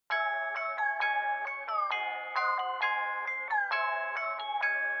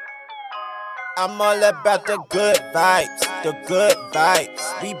I'm all about the good vibes, the good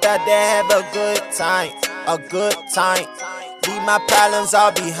vibes. We bout to have a good time, a good time. Leave my problems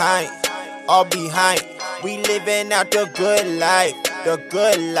all behind, all behind. We living out the good life,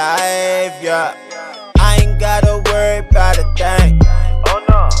 yeah. I ain't gotta worry about a thing. Oh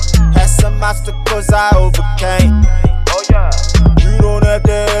no. Had some obstacles I overcame. Oh yeah. You don't have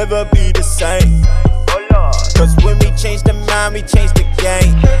to ever be the same. Oh Lord. Cause when we change the mind, we change the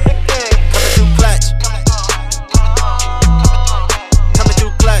game. Coming through clutch. Coming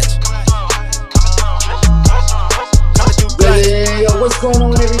through clutch. Coming through clutch. Yo, what's going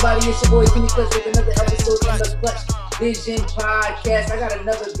on, everybody? It's your boy Kenny Clutch with another episode of the Clutchvision podcast. I got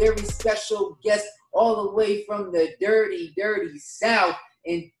another very special guest all the way from the dirty South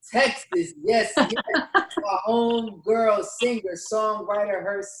in Texas. Yes, our own girl, singer, songwriter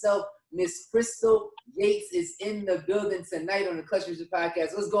herself, Miss Crystal Yates is in the building tonight on the Clutchvision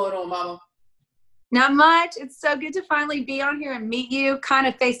podcast. What's going on, mama? Not much. It's so good to finally be on here and meet you kind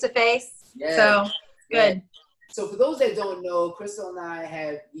of face to face. Yeah. So good. Yeah. So for those that don't know, Crystal and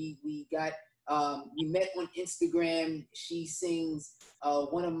I we met on Instagram. She sings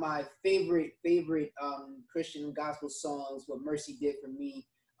one of my favorite Christian gospel songs, "What Mercy Did for Me,"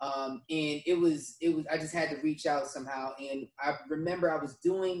 and it was. I just had to reach out somehow, and I remember I was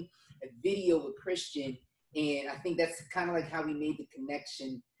doing a video with Christian, and I think that's kind of like how we made the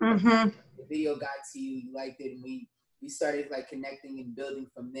connection. Mm-hmm. The video got to you, you liked it, and we started like connecting and building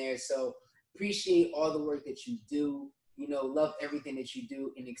from there. So appreciate all the work that you do. You know, love everything that you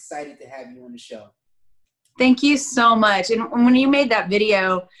do, and excited to have you on the show. Thank you so much. And when you made that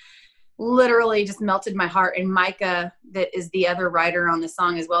video, literally just melted my heart. And Micah, that is the other writer on the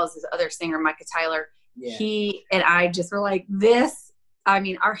song, as well as this other singer, Micah Tyler, Yeah. he and I just were like this. I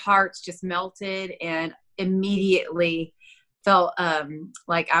mean, our hearts just melted and immediately felt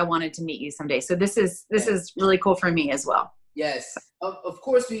like I wanted to meet you someday. So this is really cool for me as well. Yes. Of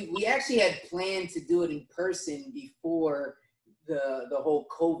course, we actually had planned to do it in person before the whole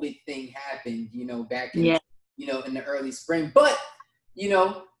COVID thing happened, you know, back in, in the early spring. But, you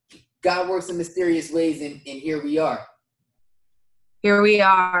know, God works in mysterious ways, and here we are. Here we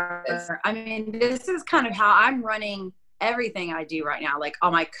are. Yes. I mean, this is kind of how I'm running everything I do right now. Like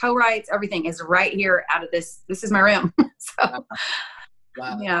all my co-writes, everything is right here out of this. This is my room. So,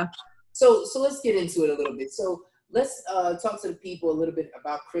 Wow. Yeah. So let's get into it a little bit. So let's talk to the people a little bit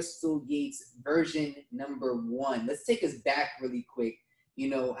about Crystal Yates version number 1. Let's take us back really quick. You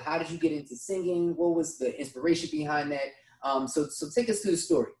know, how did you get into singing? What was the inspiration behind that? So take us through the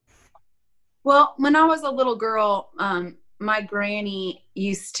story. Well, when I was a little girl, my granny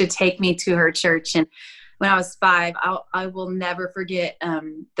used to take me to her church. And when I was 5, I will never forget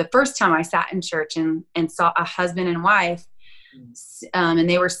the first time I sat in church and saw a husband and wife. And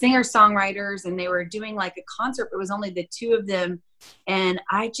they were singer-songwriters, and they were doing like a concert. It was only the two of them. And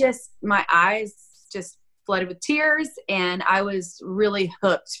my eyes just flooded with tears, and I was really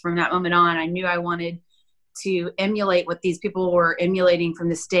hooked from that moment on. I knew I wanted to emulate what these people were emulating from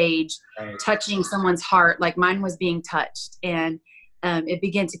the stage, right. Touching someone's heart like mine was being touched. And it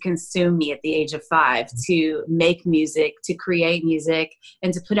began to consume me at the age of 5 to make music, to create music,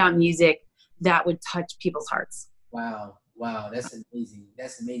 and to put out music that would touch people's hearts. Wow, that's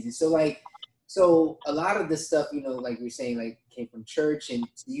amazing. So a lot of this stuff, you know, like you're saying, like came from church, and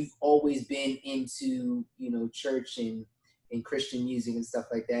you've always been into, you know, church and Christian music and stuff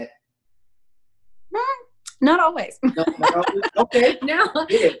like that. Not always. No, not always. Okay. No.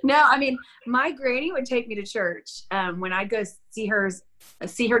 I mean, my granny would take me to church when I'd go see her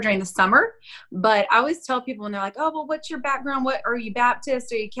during the summer. But I always tell people when they're like, "Oh, well, what's your background? What are you,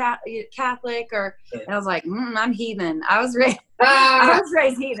 Baptist? Are you Catholic?" Or and I was like, "I'm heathen. I was raised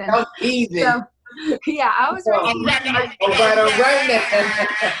heathen." I was heathen. So, yeah, I was raised heathen. All right.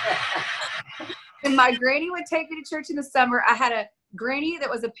 And my granny would take me to church in the summer. I had a granny that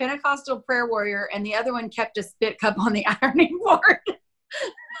was a Pentecostal prayer warrior, and the other one kept a spit cup on the ironing board.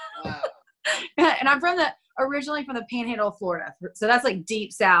 Wow. And I'm originally from the Panhandle of Florida. So that's like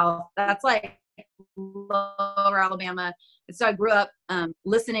deep South. That's like lower Alabama. And so I grew up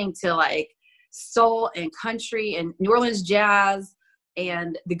listening to like soul and country and New Orleans jazz,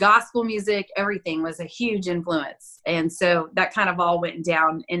 and the gospel music. Everything was a huge influence. And so that kind of all went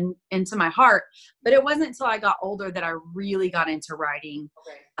down into my heart. But it wasn't until I got older that I really got into writing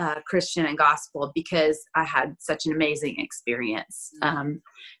Christian and gospel, because I had such an amazing experience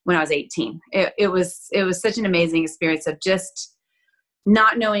when I was 18. It was such an amazing experience of just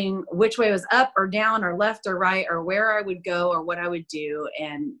not knowing which way was up or down or left or right or where I would go or what I would do,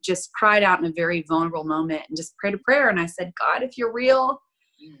 and just cried out in a very vulnerable moment and just prayed a prayer. And I said, "God, if you're real,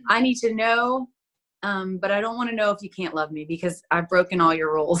 I need to know, but I don't want to know if you can't love me because I've broken all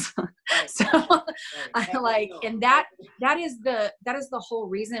your rules. So I like, and that is the whole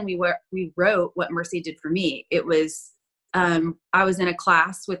reason we wrote What Mercy Did for Me. It was, I was in a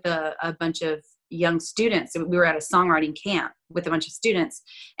class with a bunch of young students. We were at a songwriting camp with a bunch of students,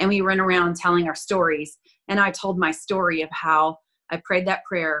 and we went around telling our stories. And I told my story of how I prayed that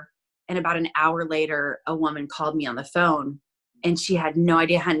prayer, and about an hour later, a woman called me on the phone, and she had no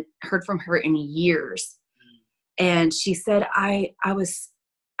idea, hadn't heard from her in years. And she said, I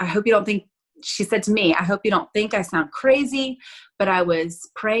hope you don't think, she said to me, I hope you don't think I sound crazy, but I was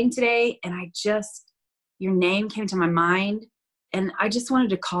praying today and your name came to my mind. And I just wanted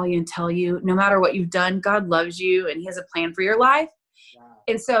to call you and tell you, no matter what you've done, God loves you and he has a plan for your life. Wow.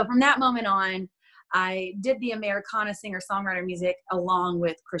 And so from that moment on, I did the Americana singer-songwriter music along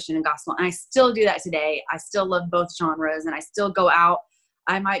with Christian and gospel. And I still do that today. I still love both genres, and I still go out.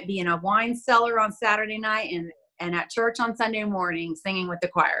 I might be in a wine cellar on Saturday night and at church on Sunday morning singing with the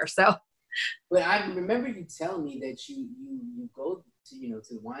choir. So, but I remember you telling me that you go to,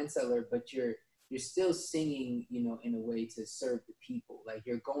 to the wine cellar, but you're still singing, in a way to serve the people. Like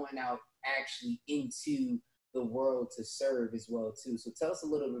you're going out actually into the world to serve as well too. So tell us a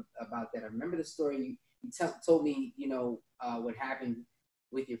little bit about that. I remember the story you told me, what happened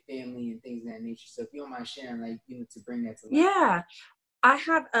with your family and things of that nature. So if you don't mind sharing, like, to bring that to life. Yeah, I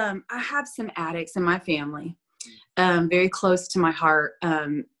have some addicts in my family, very close to my heart,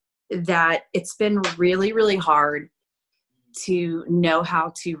 that it's been really, really hard to know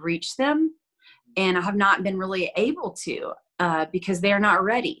how to reach them. And I have not been really able to, because they're not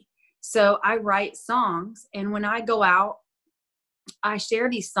ready. So I write songs, and when I go out, I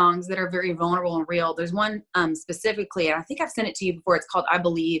share these songs that are very vulnerable and real. There's one specifically, and I think I've sent it to you before. It's called I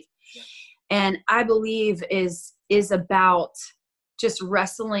Believe. Yeah. And I Believe is about just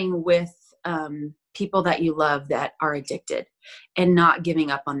wrestling with people that you love that are addicted and not giving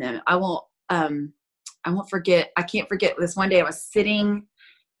up on them. I can't forget this one day I was sitting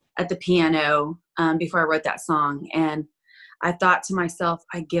at the piano before I wrote that song, and I thought to myself,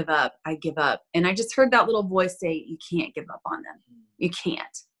 I give up. And I just heard that little voice say, you can't give up on them. You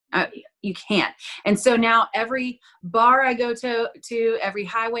can't. You can't. And so now every bar I go to, every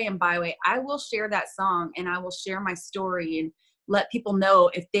highway and byway, I will share that song, and I will share my story and let people know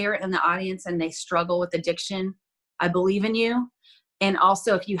if they're in the audience and they struggle with addiction, I believe in you. And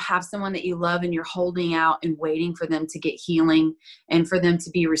also, if you have someone that you love and you're holding out and waiting for them to get healing and for them to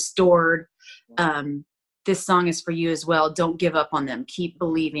be restored, this song is for you as well. Don't give up on them. Keep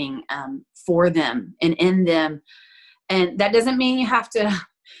believing for them and in them. And that doesn't mean you have to,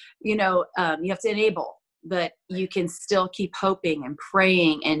 you have to enable, but you can still keep hoping and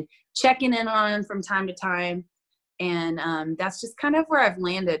praying and checking in on them from time to time. And that's just kind of where I've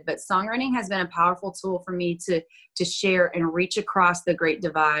landed. But songwriting has been a powerful tool for me to share and reach across the great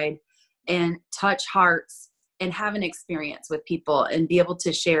divide and touch hearts and have an experience with people and be able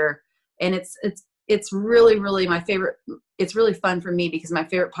to share. And it's really, really my favorite. It's really fun for me because my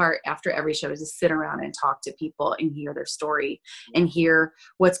favorite part after every show is to sit around and talk to people and hear their story and hear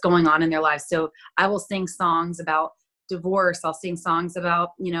what's going on in their lives. So I will sing songs about divorce. I'll sing songs about,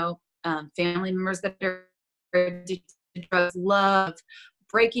 family members that are addicted to drugs, love,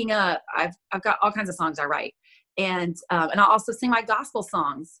 breaking up. I've got all kinds of songs I write. And I'll also sing my gospel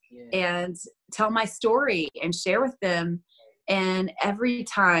songs and tell my story and share with them. And every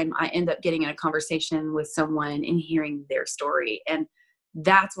time I end up getting in a conversation with someone and hearing their story. And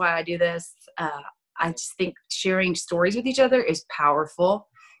that's why I do this. I just think sharing stories with each other is powerful.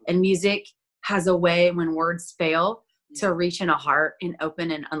 And music has a way when words fail to reach in a heart and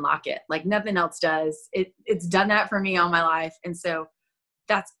open and unlock it like nothing else does. It's done that for me all my life. And so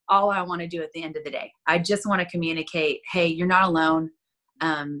that's all I want to do at the end of the day. I just want to communicate, hey, you're not alone.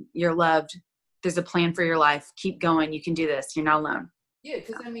 You're loved. There's a plan for your life. Keep going. You can do this. You're not alone. Yeah,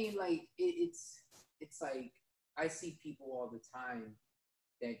 because I mean, like it's like I see people all the time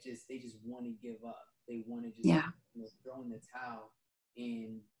that they just want to give up. They want to just throw in the towel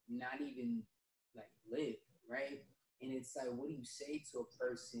and not even like live, right? And it's like, what do you say to a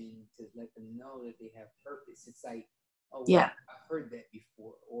person to let them know that they have purpose? It's like, oh, well, I've heard that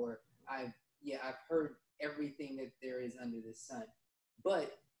before, or I've heard everything that there is under the sun.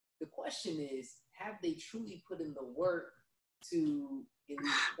 But the question is, have they truly put in the work to at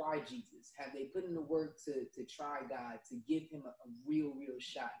least try Jesus? Have they put in the work to try God, to give him a real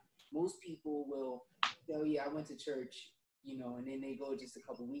shot? Most people will tell you, I went to church, and then they go just a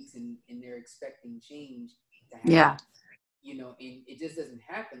couple weeks and they're expecting change to happen. And it just doesn't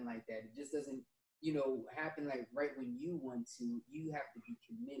happen like that. It just doesn't happen like right when you want to, you have to be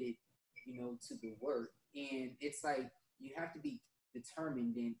committed, to the work. And it's like you have to be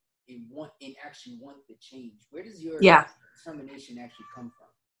determined and actually want the change. Where does your determination actually come from?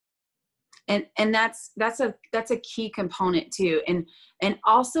 And that's a key component too. And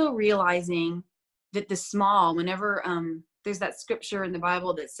also realizing that the small, whenever there's that scripture in the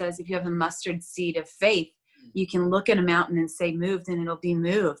Bible that says if you have a mustard seed of faith, you can look at a mountain and say moved, and it'll be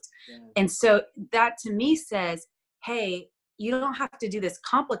moved. Yeah. And so that to me says, hey, you don't have to do this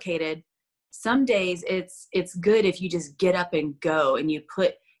complicated. Some days it's good if you just get up and go, and you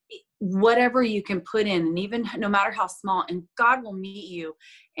put whatever you can put in, and even no matter how small, and God will meet you,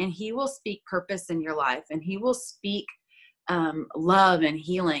 and he will speak purpose in your life, and he will speak love and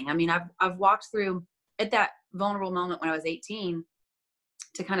healing. I mean, I've walked through at that vulnerable moment when I was 18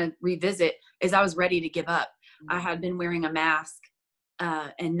 to kind of revisit, is I was ready to give up. I had been wearing a mask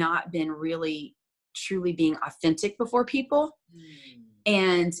and not been really truly being authentic before people.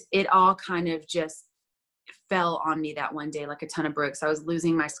 And it all kind of just fell on me that one day like a ton of bricks. I was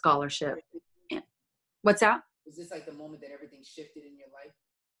losing my scholarship. What's that? Was this like the moment that everything shifted in your life?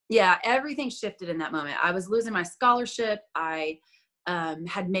 Yeah, everything shifted in that moment. I was losing my scholarship. I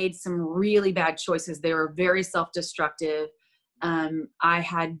had made some really bad choices. They were very self-destructive. I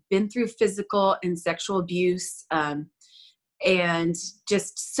had been through physical and sexual abuse, and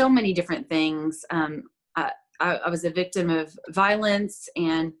just so many different things. I was a victim of violence,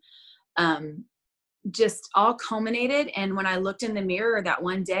 and just all culminated. And when I looked in the mirror that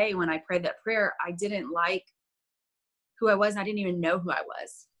one day, when I prayed that prayer, I didn't like who I was. And I didn't even know who I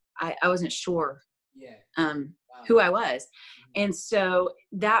was. I wasn't sure who I was. And so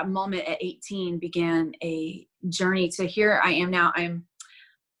that moment at 18 began a journey to here I am now. I'm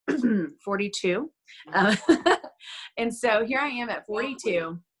 42. And so here I am at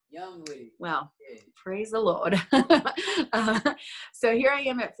 42. Young lady. Well, praise the Lord. So here I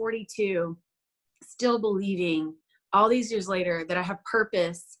am at 42, still believing all these years later that I have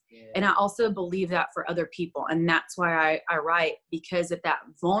purpose. And I also believe that for other people. And that's why I write, because at that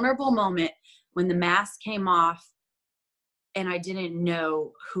vulnerable moment when the mask came off and I didn't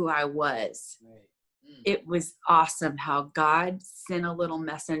know who I was, it was awesome how God sent a little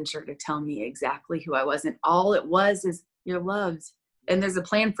messenger to tell me exactly who I was. And all it was is, you're loved and there's a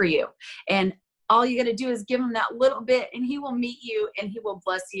plan for you. And all you got to do is give him that little bit, and he will meet you, and he will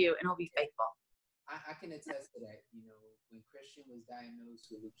bless you, and he'll be faithful. I can attest to that. When Christian was diagnosed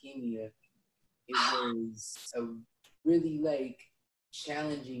with leukemia, it was a really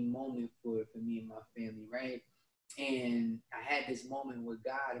challenging moment for me and my family, right? And I had this moment with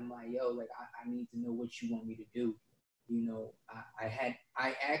God. I'm like, yo, I need to know what you want me to do.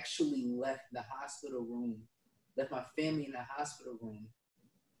 I actually left the hospital room, left my family in the hospital room,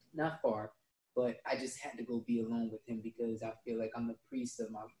 not far, but I just had to go be alone with him because I feel like I'm the priest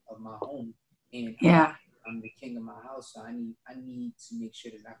of my home, and I'm the king of my house. So I need to make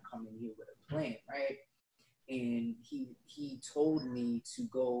sure that I come in here with a plan, right? And he told me to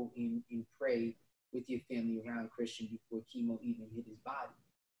go and pray with your family around Christian before chemo even hit his body,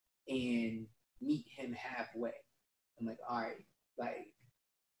 and meet him halfway. I'm like, all right,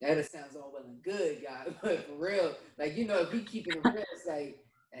 that sounds all well and good, God, but for real, if we keeping it real, it's like,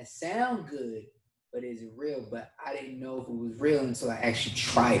 that sound good, but is it real? But I didn't know if it was real until I actually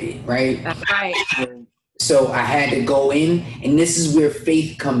tried it, right? That's right. So I had to go in, and this is where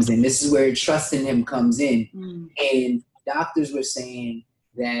faith comes in. This is where trust in him comes in. And doctors were saying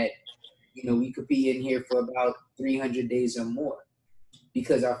that, we could be in here for about 300 days or more,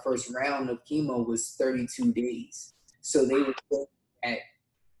 because our first round of chemo was 32 days. So they were looking at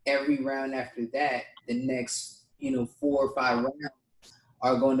every round after that, the next, 4 or 5 rounds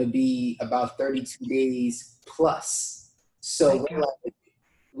are going to be about 32 days plus. So we're like,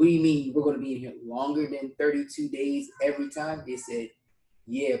 what do you mean we're going to be in here longer than 32 days every time? They said,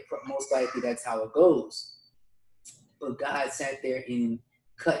 yeah, most likely that's how it goes. But God sat there and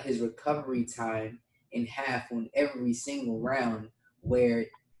cut his recovery time in half on every single round, where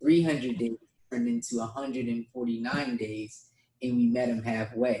 300 days turned into 149 days, and we met him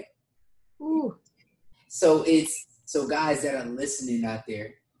halfway. Ooh. So guys that are listening out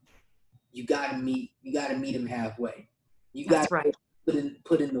there, you gotta meet him halfway. You gotta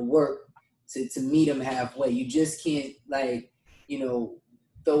put in the work to meet him halfway. You just can't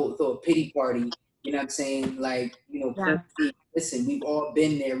throw a pity party. You know what I'm saying? Listen, we've all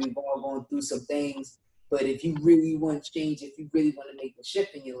been there. We've all gone through some things. But if you really want change, if you really want to make a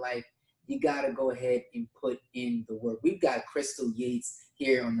shift in your life, you got to go ahead and put in the work. We've got Crystal Yates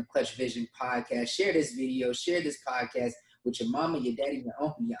here on the Clutchvision podcast. Share this video, share this podcast with your mama, your daddy, your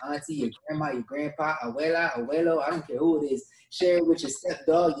uncle, your auntie, your grandma, your grandpa, abuela, abuelo, I don't care who it is. Share it with your step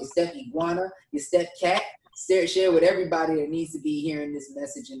dog, your step iguana, your step cat. Share with everybody that needs to be hearing this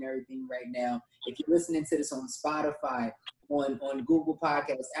message and everything right now. If you're listening to this on Spotify, on Google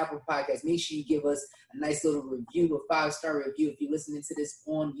Podcasts, Apple Podcasts, make sure you give us a nice little review, a 5-star review. If you're listening to this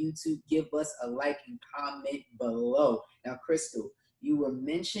on YouTube, give us a like and comment below. Now, Crystal, you were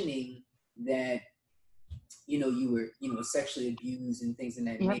mentioning that, you were, sexually abused and things in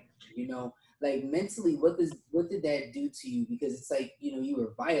that nature, like mentally, what did that do to you? Because it's like, you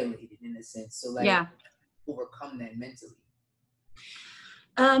were violated in a sense. So like, overcome that mentally.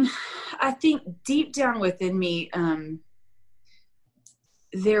 I think deep down within me,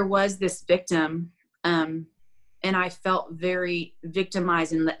 there was this victim, and I felt very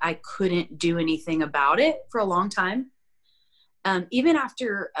victimized and that I couldn't do anything about it for a long time. Even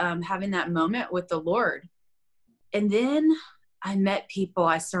after having that moment with the Lord. And then I met people,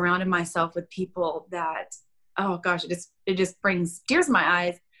 I surrounded myself with people that, oh gosh, it just brings tears to my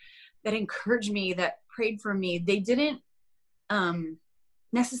eyes, that encouraged me, that prayed for me. They didn't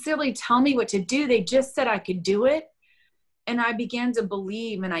necessarily tell me what to do. They just said I could do it. And I began to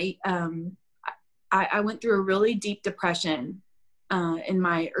believe, and I went through a really deep depression in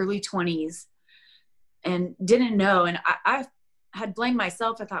my early 20s and didn't know. And I had blamed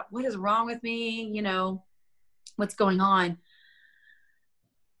myself. I thought, what is wrong with me? What's going on?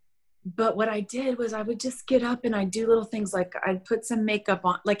 But what I did was I would just get up and I'd do little things, like I'd put some makeup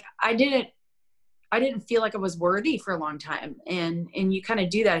on. Like I didn't feel like I was worthy for a long time. And you kind of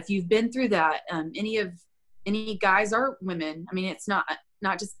do that. If you've been through that, any guys or women, I mean, it's not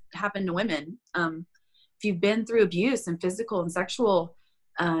just happened to women. If you've been through abuse and physical and sexual,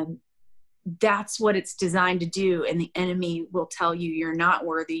 that's what it's designed to do. And the enemy will tell you, you're not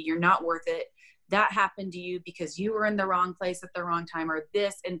worthy. You're not worth it. That happened to you because you were in the wrong place at the wrong time, or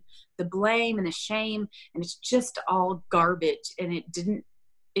this, and the blame and the shame. And it's just all garbage. And it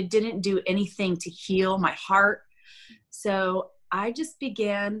didn't do anything to heal my heart. So I just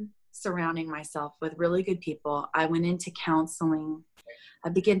began surrounding myself with really good people. I went into counseling. I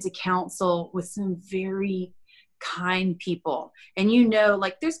began to counsel with some very kind people. And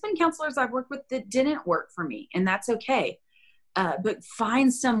like there's been counselors I've worked with that didn't work for me, and that's okay. But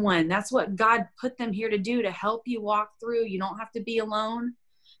find someone. That's what God put them here to do, to help you walk through. You don't have to be alone.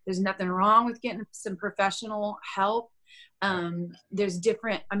 There's nothing wrong with getting some professional help. There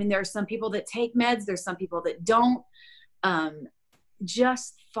are some people that take meds. There's some people that don't.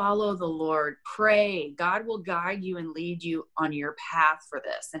 Just follow the Lord. Pray. God will guide you and lead you on your path for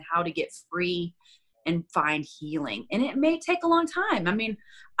this and how to get free and find healing. And it may take a long time. I mean,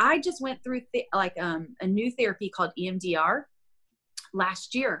 I just went through a new therapy called EMDR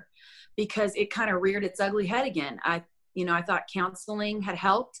last year because it kind of reared its ugly head again. I thought counseling had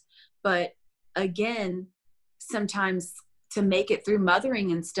helped, but again, sometimes to make it through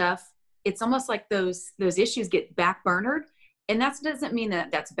mothering and stuff, it's almost like those issues get backburnered. And that doesn't mean that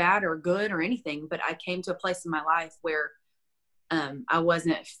that's bad or good or anything, but I came to a place in my life where I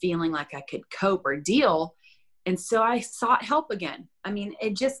wasn't feeling like I could cope or deal. And so I sought help again. I mean,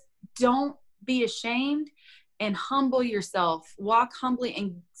 don't be ashamed and humble yourself, walk humbly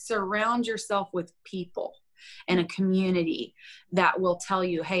and surround yourself with people and a community that will tell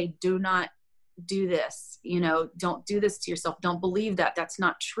you, hey, do not do this. Don't do this to yourself. Don't believe that. That's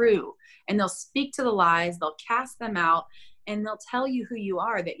not true. And they'll speak to the lies. They'll cast them out, and they'll tell you who you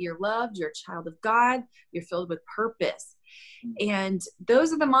are, that you're loved, you're a child of God, you're filled with purpose. And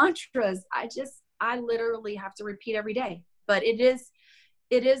those are the mantras I literally have to repeat every day. But it is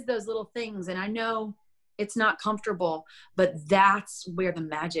those little things. And I know it's not comfortable, but that's where the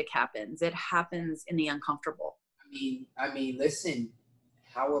magic happens. It happens in the uncomfortable. I mean, listen,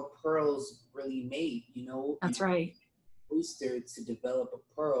 how are pearls really made? That's right. Oyster, to develop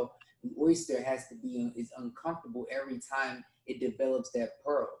a pearl, the oyster has to is uncomfortable every time it develops that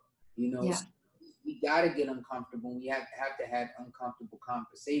pearl. Yeah. So we got to get uncomfortable. We have to have uncomfortable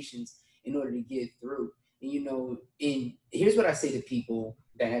conversations in order to get through. And here's what I say to people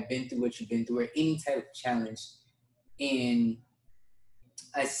that have been through what you've been through, or any type of challenge. And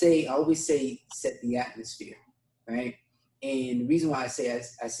I always say, set the atmosphere, right? And the reason why I say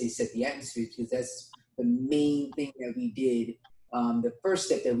set the atmosphere is because that's the main thing that we did. The first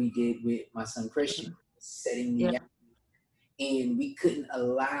step that we did with my son Christian, setting the atmosphere. And we couldn't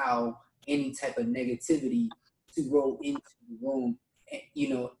allow any type of negativity to roll into the room, at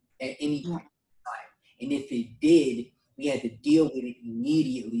any point in time. And if it did, we had to deal with it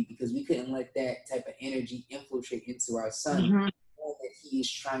immediately, because we couldn't let that type of energy infiltrate into our son. That he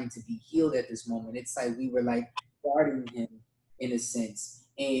is trying to be healed at this moment. It's like we were like guarding him in a sense.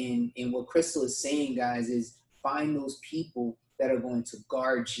 And what Crystal is saying, guys, is find those people that are going to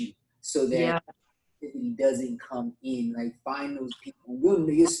guard you so that he doesn't come in. Like find those people.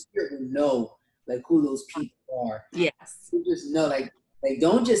 Your spirit will know like who those people are. Yes. You just know like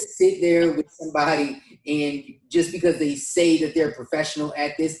don't just sit there with somebody and just because they say that they're professional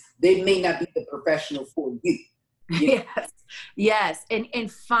at this, they may not be the professional for you. Yes.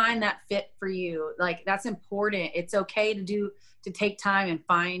 And find that fit for you. Like that's important. It's okay to take time and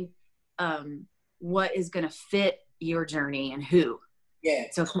find what is going to fit your journey and who. Yeah.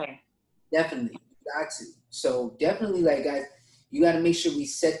 It's okay. Definitely. You got to. So definitely like guys, you got to make sure we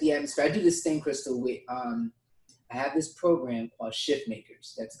set the atmosphere. I do this thing, Crystal, with I have this program called Shift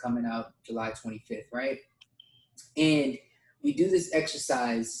Makers that's coming out July 25th, right? And we do this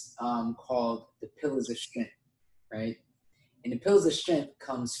exercise called the Pillars of Strength, right? And the Pillars of Strength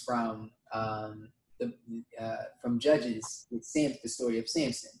comes from Judges with the story of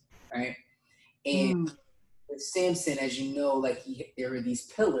Samson, right? And with Samson, as you know, like there are these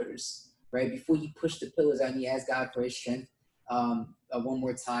pillars, right? Before you push the pillars out, and he asked God for his strength. One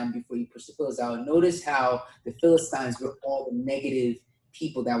more time before you push the pillars out. Notice how the Philistines were all the negative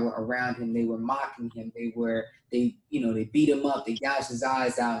people that were around him. They were mocking him. They beat him up. They gouged his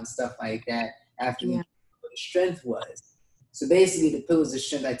eyes out and stuff like that after he knew what his strength was. So basically, the pillars of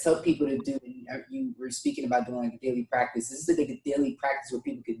strength I tell people to do. And you were speaking about doing like a daily practice. This is like a daily practice what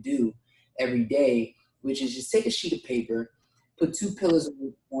people could do every day, which is just take a sheet of paper. Put two pillars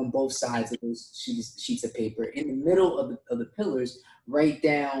on both sides of those sheets of paper. In the middle of the pillars, write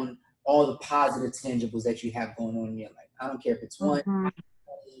down all the positive tangibles that you have going on in your life. I don't care if it's 1,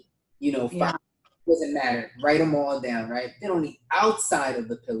 20, 5. Doesn't matter. Write them all down, right? Then on the outside of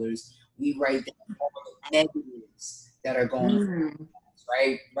the pillars, we write down all the negatives that are going on,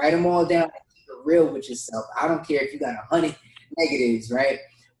 right? Write them all down and keep it real with yourself. I don't care if you got 100 negatives, right?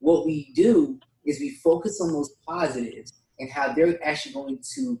 What we do is we focus on those positives and how they're actually going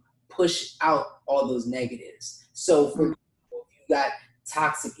to push out all those negatives. So for example, if you got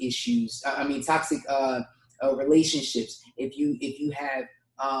toxic issues, toxic relationships, if you have,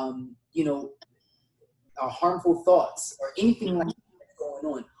 harmful thoughts or anything like that going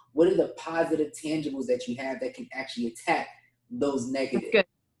on, what are the positive tangibles that you have that can actually attack those negatives? Good.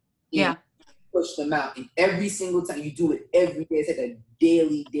 Yeah. Push them out. And every single time you do it every day, it's like a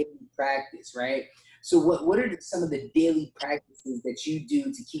daily practice, right? So what are some of the daily practices that you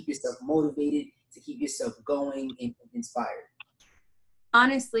do to keep yourself motivated, to keep yourself going and inspired?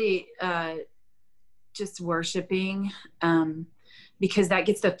 Honestly, just worshiping, because that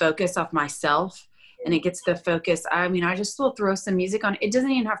gets the focus off myself and it gets the focus. I just will throw some music on. It doesn't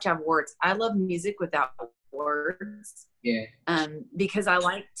even have to have words. I love music without words. Yeah. Because I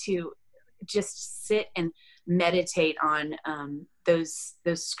like to just sit and meditate on those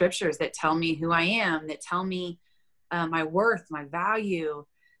scriptures that tell me who I am, that tell me my worth, my value,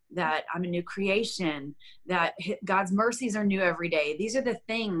 that I'm a new creation, that God's mercies are new every day. These are the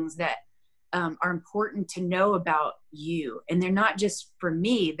things that are important to know about you. And they're not just for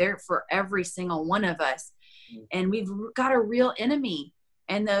me, they're for every single one of us. And we've got a real enemy.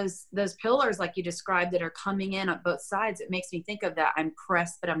 And those pillars, like you described, that are coming in on both sides, it makes me think of that. I'm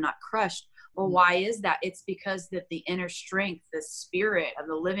pressed, but I'm not crushed. Well, why is that? It's because that the inner strength, the spirit of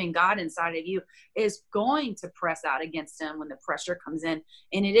the living God inside of you is going to press out against him when the pressure comes in.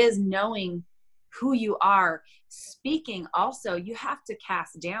 And it is knowing who you are. Speaking also, you have to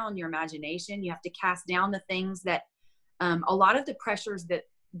cast down your imagination. You have to cast down the things that a lot of the pressures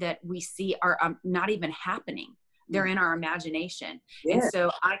that we see are not even happening. They're in our imagination. Yeah. And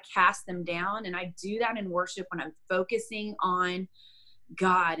so I cast them down, and I do that in worship when I'm focusing on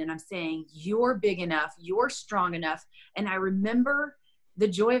God and I'm saying, you're big enough, you're strong enough. And I remember the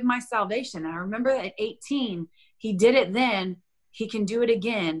joy of my salvation. And I remember at 18, he did it then, he can do it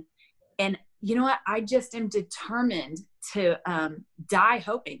again. And you know what? I just am determined to die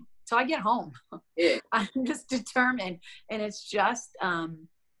hoping till I get home. Yeah. I'm just determined. And it's just,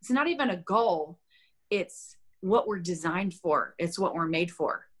 it's not even a goal. It's what we're designed for. It's what we're made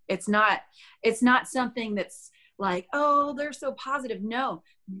for. It's not something that's like, oh, they're so positive. No,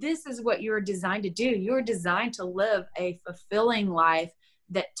 this is what you're designed to do. You're designed to live a fulfilling life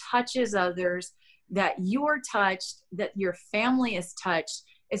that touches others, that you're touched, that your family is touched.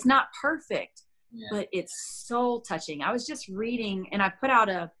 It's not perfect, but it's soul touching. I was just reading, and I put out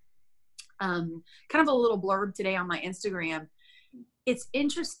a kind of a little blurb today on my Instagram. It's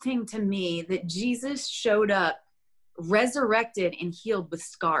interesting to me that Jesus showed up resurrected and healed with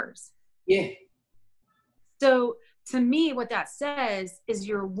scars. Yeah. So to me, what that says is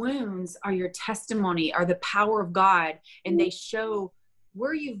your wounds are your testimony, are the power of God, and they show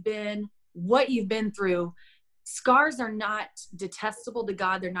where you've been, what you've been through. Scars are not detestable to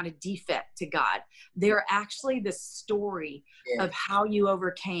God. They're not a defect to God. They're actually the story of how you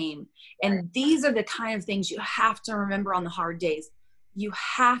overcame. And these are the kind of things you have to remember on the hard days. You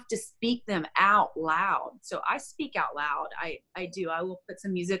have to speak them out loud. So I speak out loud. I do. I will put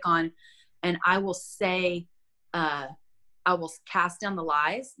some music on and I will say, I will cast down the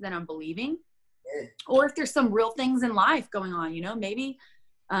lies that I'm believing. Or if there's some real things in life going on, maybe,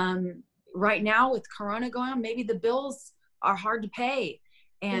 right now with Corona going on, maybe the bills are hard to pay.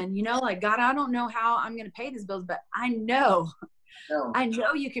 And, like, God, I don't know how I'm going to pay these bills, but I know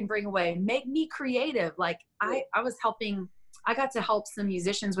you can bring away, make me creative. Like I got to help some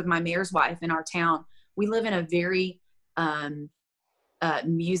musicians with my mayor's wife in our town. We live in a very,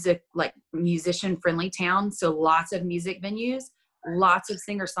 musician friendly town. So lots of music venues, lots of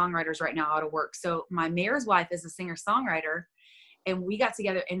singer songwriters right now out of work. So my mayor's wife is a singer songwriter. And we got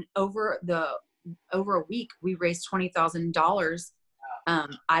together and over a week, we raised $20,000.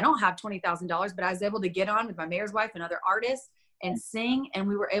 I don't have $20,000, but I was able to get on with my mayor's wife and other artists and sing. And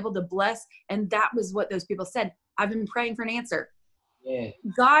we were able to bless. And that was what those people said. I've been praying for an answer. Yeah.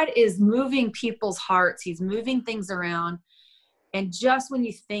 God is moving people's hearts. He's moving things around. And just when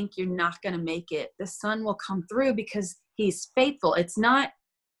you think you're not going to make it, the Son will come through because he's faithful. That's not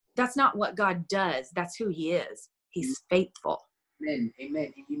what God does. That's who he is. He's faithful. Amen.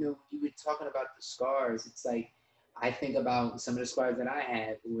 Amen. And you were talking about the scars. It's like, I think about some of the scars that I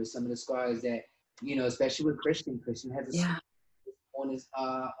had, or some of the scars that, especially with Christian has a scar on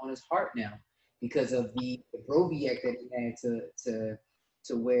his heart now because of the Proviac that he had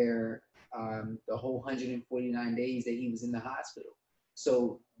to wear the whole 149 days that he was in the hospital.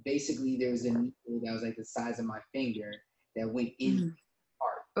 So basically there was a needle that was like the size of my finger that went in his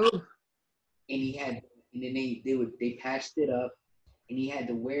heart. Ooh. And then they patched it up. And he had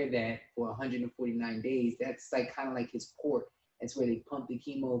to wear that for 149 days. That's like kind of like his port. That's where they pump the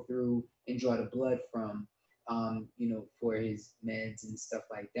chemo through and draw the blood from, for his meds and stuff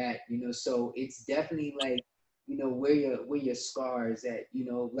like that. So it's definitely like, where your scars at.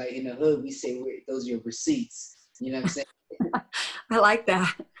 Like in the hood we say those are your receipts. You know what I'm saying? I like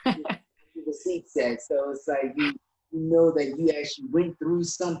that. Receipts at. So it's like you know that you actually went through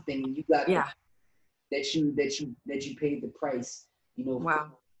something and you got that you paid the price.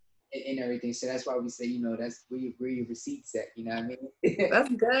 Wow. And everything. So that's why we say, that's where your receipts at. You know what I mean? That's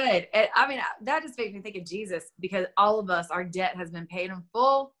good. And I mean, that just makes me think of Jesus because all of us, our debt has been paid in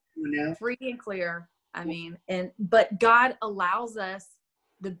full, free and clear. I mean, but God allows us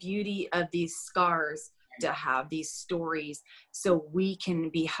the beauty of these scars to have these stories so we can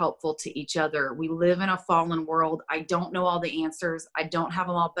be helpful to each other. We live in a fallen world. I don't know all the answers. I don't have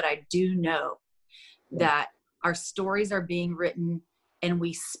them all, but I do know that our stories are being written and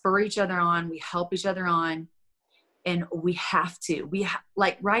we spur each other on, we help each other on, and we have to.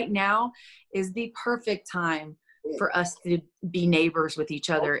 Like right now is the perfect time for us to be neighbors with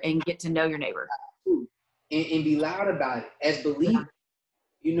each other and get to know your neighbor. And be loud about it. As believers,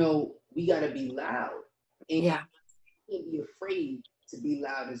 we got to be loud. And can't be afraid to be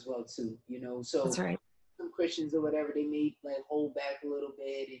loud as well too, So that's right. Some Christians or whatever, they may like hold back a little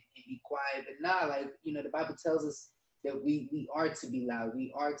bit and be quiet, but nah, like the Bible tells us that we are to be loud.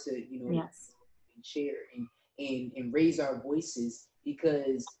 We are to and share and raise our voices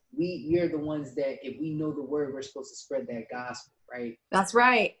because we are the ones that if we know the word, we're supposed to spread that gospel, right? That's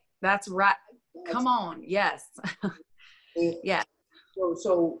right. That's right. Come on, yes. Yeah.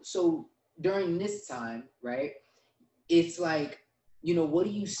 So during this time, right? It's like, what do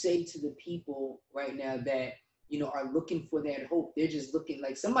you say to the people right now that, are looking for that hope? They're just looking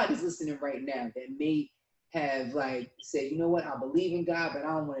like somebody's listening right now that may have like said, you know what, I believe in God, but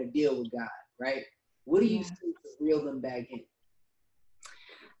I don't want to deal with God, right? What do you say to reel them back in?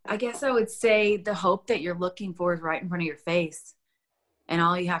 I guess I would say the hope that you're looking for is right in front of your face. And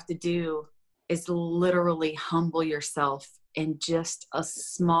all you have to do is literally humble yourself and just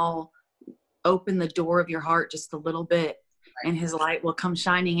open the door of your heart just a little bit and his light will come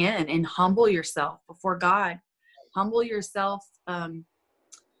shining in. And humble yourself before God. Humble yourself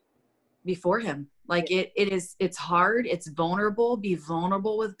before him. Like it's hard. It's vulnerable. Be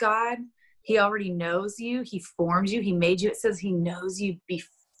vulnerable with God. He already knows you. He formed you. He made you. It says he knows you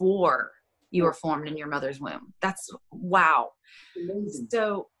before you were formed in your mother's womb. That's wow. Amazing.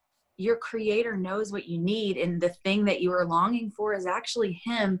 So your creator knows what you need. And the thing that you are longing for is actually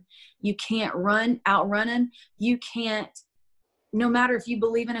him. You can't outrun him. You can't, no matter if you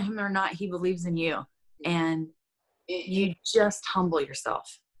believe in him or not, he believes in you. And You just humble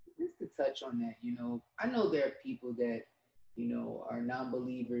yourself. Just to touch on that, I know there are people that, are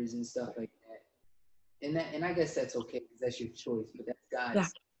non-believers and stuff like that. And I guess that's okay because that's your choice, but that's Yeah.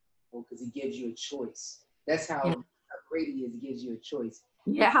 God's because he gives you a choice. That's how great he is. He gives you a choice.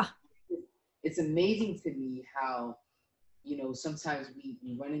 Yeah. It's amazing to me how, sometimes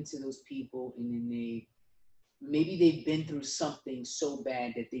we run into those people and then maybe they've been through something so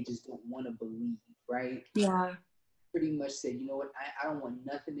bad that they just don't want to believe, right? Yeah. Pretty much said, you know what, I don't want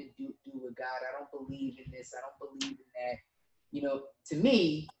nothing to do with God. I don't believe in this. I don't believe in that. To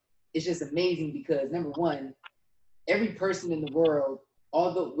me, it's just amazing because number one, every person in the world,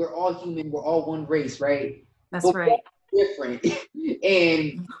 although we're all human, we're all one race, right? That's but right. We're different.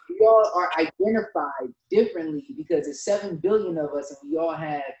 And we all are identified differently because there's 7 billion of us and we all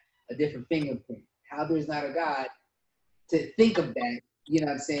have a different fingerprint. How there's not a God to think of that, you know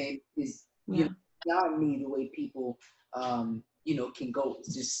what I'm saying, is beyond me the way people can go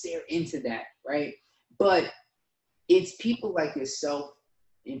just stare into that, right? But it's people like yourself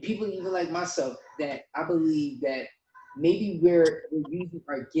and people even like myself that I believe that maybe we're using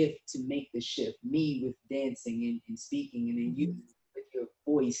our gift to make the shift. Me with dancing and speaking, and then you with your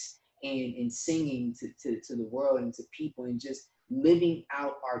voice and singing to the world and to people and just living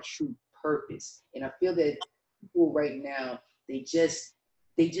out our true purpose. And I feel that people right now, they just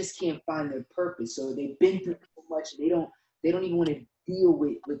can't find their purpose. So they've been through so much, they don't even want to deal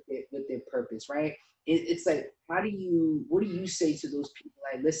with their purpose, right? It's like, what do you say to those people?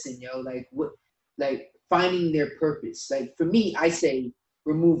 Like, listen, like finding their purpose. Like for me, I say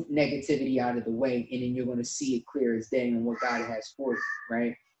remove negativity out of the way, and then you're going to see it clear as day on what God has for you,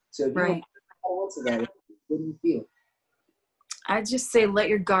 right? So if you want to hold on to that, what do you feel? I just say let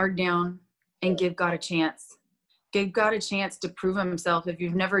your guard down and give God a chance. Give God a chance to prove himself. If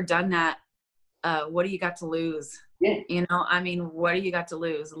you've never done that, what do you got to lose? Yeah. What do you got to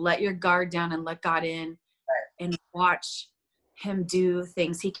lose? Let your guard down and let God in and watch him do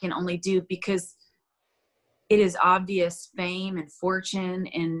things he can only do, because it is obvious fame and fortune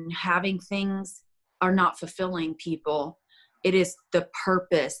and having things are not fulfilling people. It is the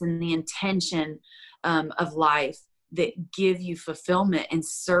purpose and the intention of life that give you fulfillment, and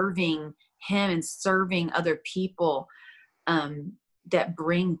serving him and serving other people that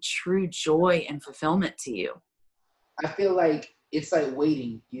bring true joy and fulfillment to you. I feel like it's like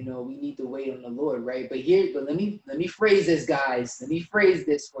waiting. We need to wait on the Lord, right? But let me phrase this, guys. Let me phrase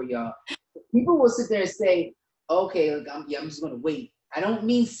this for y'all. People will sit there and say, "Okay, look, I'm just gonna wait." I don't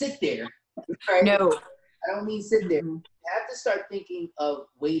mean sit there, right? No, I don't mean sit there. Mm-hmm. You have to start thinking of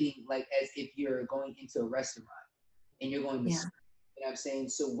waiting like as if you're going into a restaurant and you're going to. You know what I'm saying?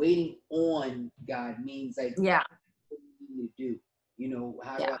 So waiting on God means like, what do you need to do?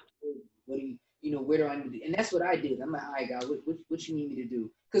 How do I? What do you? Where do I need to? And that's what I did. I'm like, all right, God, what you need me to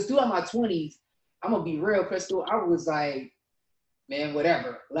do? Because throughout my 20s, I'm gonna be real, Crystal. I was like, man,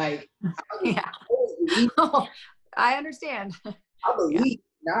 whatever. Like, I understand. I believe.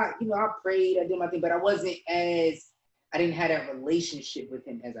 I prayed, I did my thing, but I didn't have that relationship with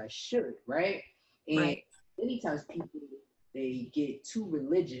him as I should, right? And many times people, they get too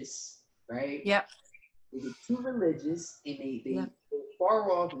religious, right? Yep. They get too religious and they go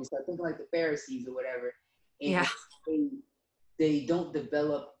far off and they start thinking like the Pharisees or whatever. And they don't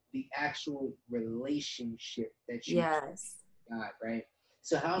develop the actual relationship that you got, right?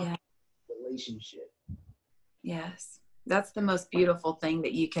 So how relationship? Yes. That's the most beautiful thing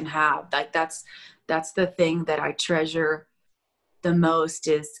that you can have. Like that's the thing that I treasure the most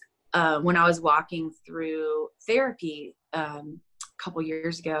is when I was walking through therapy a couple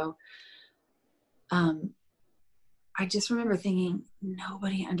years ago, I just remember thinking,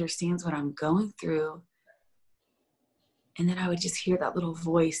 nobody understands what I'm going through. And then I would just hear that little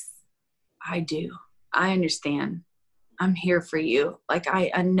voice. I do. I understand. I'm here for you. Like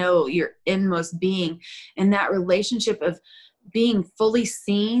I know your inmost being, and that relationship of being fully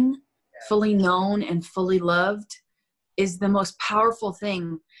seen, fully known, and fully loved is the most powerful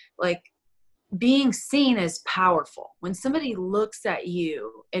thing. Like being seen is powerful. When somebody looks at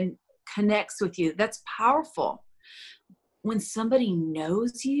you and connects with you, that's powerful. When somebody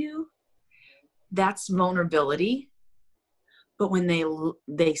knows you, that's vulnerability. But when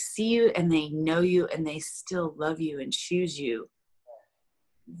they see you and they know you and they still love you and choose you,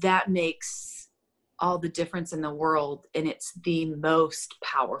 that makes all the difference in the world. And it's the most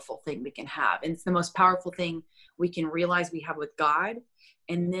powerful thing we can have. And it's the most powerful thing we can realize we have with God.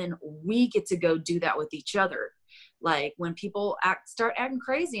 And then we get to go do that with each other. Like when people start acting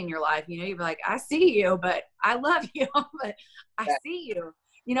crazy in your life, you're like, I see you, but I love you, but I see you.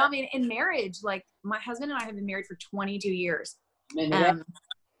 You know, I mean, in marriage, like my husband and I have been married for 22 years. Man,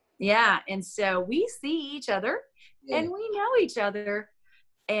 Yeah. And so we see each other and we know each other,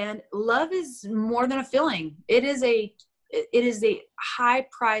 and love is more than a feeling. It is a high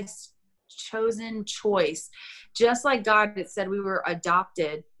price chosen choice. Just like God had said, we were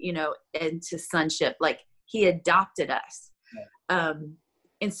adopted, you know, into sonship, like he adopted us.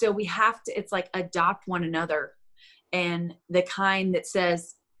 And so we have to, it's like adopt one another, and the kind that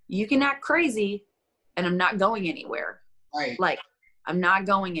says, you can act crazy and I'm not going anywhere. Right. Like, I'm not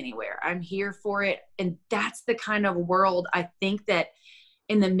going anywhere. I'm here for it. And that's the kind of world I think that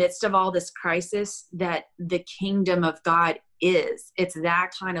in the midst of all this crisis, that the kingdom of God is. It's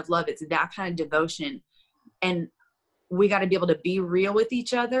that kind of love. It's that kind of devotion. And we got to be able to be real with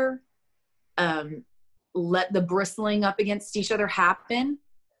each other. Let the bristling up against each other happen,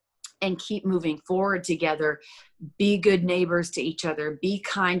 and keep moving forward together. Be good neighbors to each other, be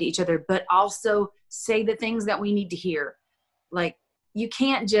kind to each other, but also say the things that we need to hear. Like, you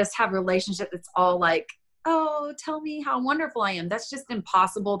can't just have a relationship that's all like, oh, tell me how wonderful I am. That's just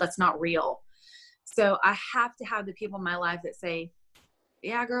impossible. That's not real. So I have to have the people in my life that say,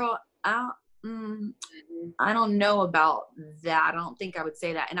 yeah, girl, I don't know about that. I don't think I would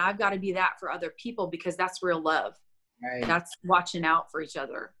say that. And I've got to be that for other people, because that's real love. Right. That's watching out for each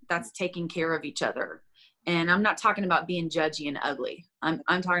other. That's taking care of each other. And I'm not talking about being judgy and ugly. I'm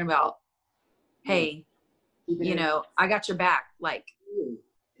talking about, hey, you know, I got your back. Like,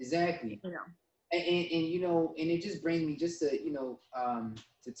 exactly. You know, and you know, and it just brings me just to, you know,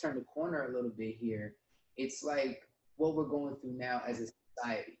 to turn the corner a little bit here. It's like what we're going through now as a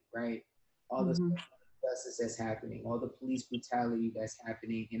society, right? All the justice that's happening, all the police brutality that's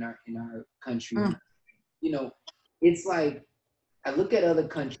happening in our country. You know, it's like I look at other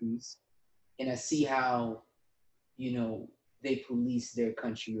countries and I see how, you know, they police their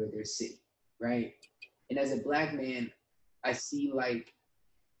country or their city, right? And as a Black man, I see, like,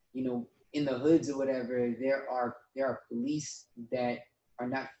 you know, in the hoods or whatever, there are police that are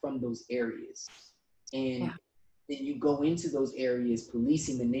not from those areas. And then you go into those areas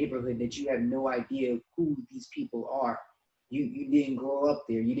policing the neighborhood that you have no idea who these people are. You didn't grow up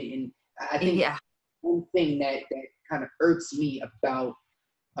there. You didn't. I think one thing that kind of irks me about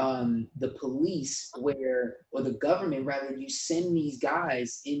the police, or the government rather, you send these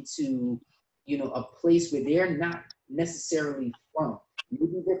guys into, you know, a place where they're not necessarily from.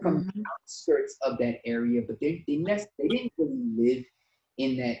 Maybe they're from the outskirts of that area, but they didn't really live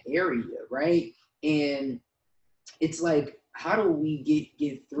in that area, right? And it's like, how do we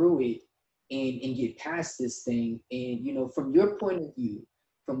get through it and get past this thing? And, you know, from your point of view,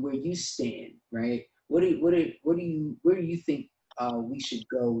 from where you stand, right? Where do you think we should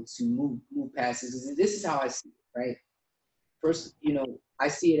go to move past this? This is how I see it, right? First, you know, I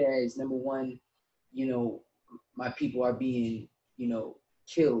see it as, number one, you know, my people are being, you know,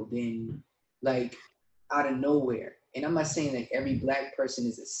 killed and, like, out of nowhere. And I'm not saying that every Black person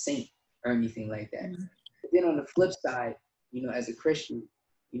is a saint or anything like that. But then on the flip side, you know, as a Christian,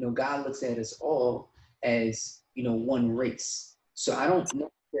 you know, God looks at us all as, you know, one race. So I don't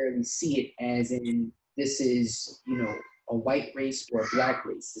necessarily see it as in this is, you know, a white race or a Black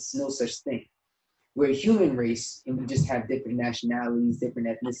race. There's no such thing. We're a human race, and we just have different nationalities, different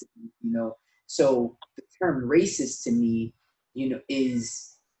ethnicities, you know. So the term racist to me, you know,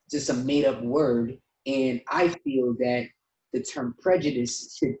 is just a made up word. And I feel that the term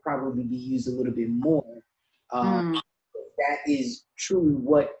prejudice should probably be used a little bit more. That is truly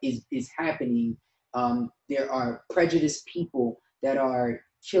what is happening. There are prejudiced people that are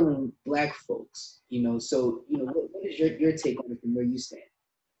killing Black folks, you know. So, you know, what is your take on it from where you stand?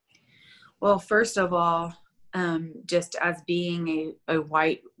 Well, first of all, just as being a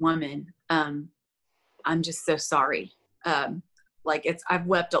white woman, I'm just so sorry. Like, I've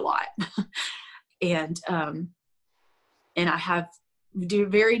wept a lot. And I have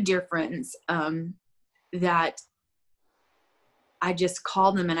very dear friends that I just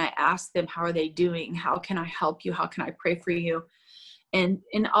call them and I ask them, how are they doing? How can I help you? How can I pray for you? And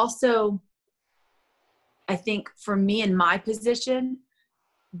also, I think for me in my position,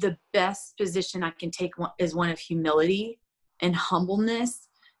 the best position I can take is one of humility and humbleness,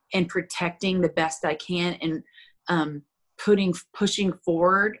 and protecting the best I can, and pushing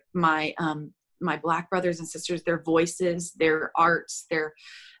forward my Black brothers and sisters, their voices, their arts, their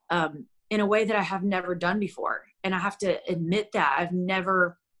in a way that I have never done before. And I have to admit that I've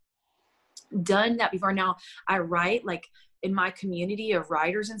never done that before. Now I write, like, in my community of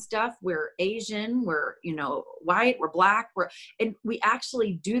writers and stuff, we're Asian, we're, you know, white, we're Black, and we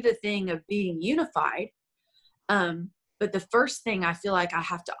actually do the thing of being unified. But the first thing I feel like I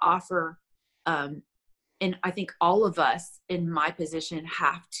have to offer, and I think all of us in my position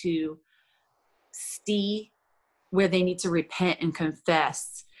have to see where they need to repent and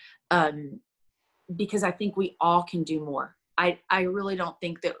confess, because I think we all can do more. I really don't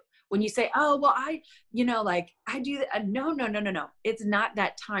think that when you say, oh, well, I do that. No. It's not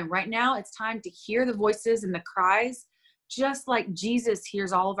that time. Right now, it's time to hear the voices and the cries, just like Jesus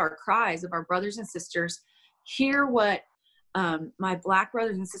hears all of our cries of our brothers and sisters. Hear what my Black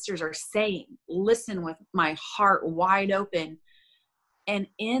brothers and sisters are saying. Listen with my heart wide open. And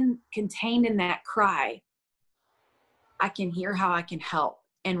contained in that cry, I can hear how I can help.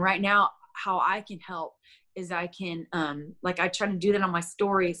 And right now, how I can help is I can, I try to do that on my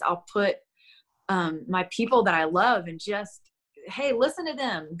stories. I'll put my people that I love and just, hey, listen to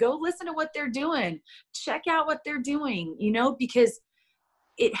them. Go listen to what they're doing. Check out what they're doing, because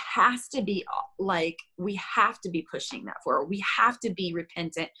it has to be we have to be pushing that forward. We have to be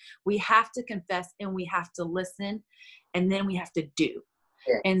repentant. We have to confess, and we have to listen, and then we have to do.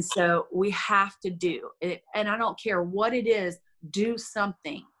 Yeah. And so we have to do it. And I don't care what it is, do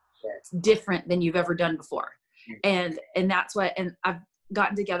something different than you've ever done before. And that's what, and I've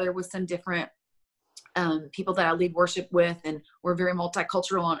gotten together with some different people that I lead worship with, and we're very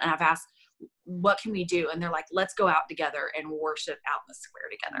multicultural, and I've asked, what can we do? And they're like, let's go out together and worship out in the square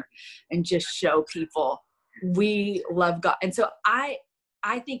together and just show people we love God. And so I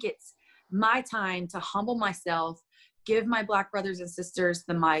think it's my time to humble myself, give my Black brothers and sisters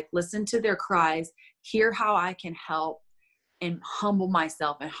the mic, listen to their cries, hear how I can help, and humble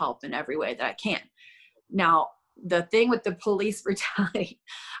myself and help in every way that I can. Now, the thing with the police brutality,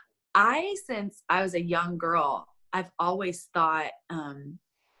 since I was a young girl, I've always thought, and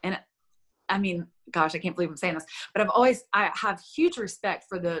I mean, gosh, I can't believe I'm saying this, but I have huge respect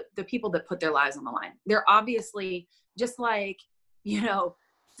for the people that put their lives on the line. They're obviously just like,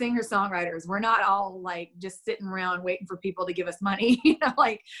 singer-songwriters. We're not all just sitting around waiting for people to give us money.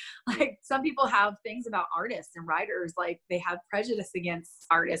 Like some people have things about artists and writers, like they have prejudice against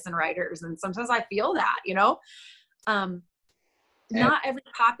artists and writers. And sometimes I feel that, not every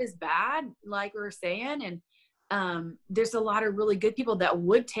cop is bad, like we were saying. And there's a lot of really good people that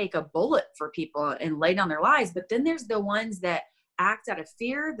would take a bullet for people and lay down their lives. But then there's the ones that act out of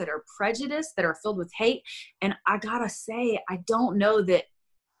fear, that are prejudiced, that are filled with hate. And I gotta say, I don't know that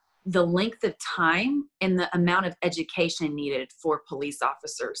the length of time and the amount of education needed for police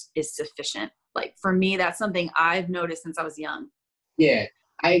officers is sufficient. Like for me, that's something I've noticed since I was young. Yeah,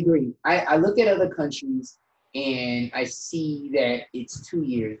 I agree. I look at other countries and I see that it's 2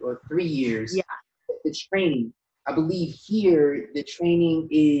 years or 3 years. Yeah. The training, I believe here, the training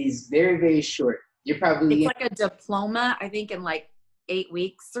is very, very short. You're probably it's like a diploma, I think, in 8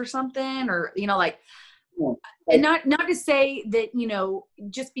 weeks or something, or and not to say that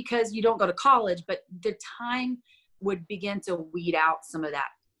just because you don't go to college, but the time would begin to weed out some of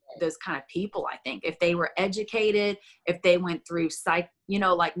those kind of people. I think if they were educated, if they went through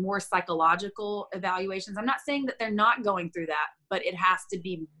more psychological evaluations. I'm not saying that they're not going through that, but it has to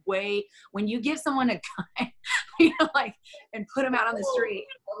be when you give someone a gun, and put them out on the street,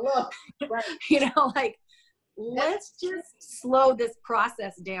 let's just slow this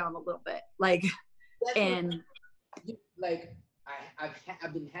process down a little bit. I've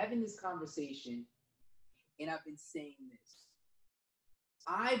been having this conversation, and I've been saying this.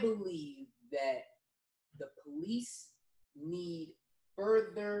 I believe that the police need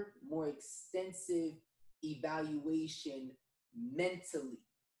further, more extensive evaluation mentally,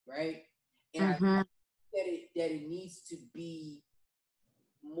 right? And I think that it needs to be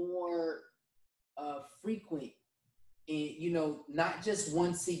more frequent, and not just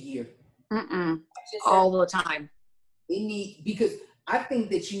once a year. All the time. Because I think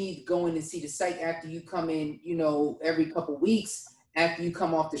that you need to go in and see the site after you come in, every couple of weeks after you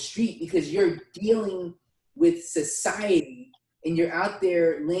come off the street, because you're dealing with society and you're out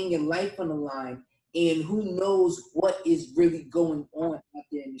there laying your life on the line, and who knows what is really going on out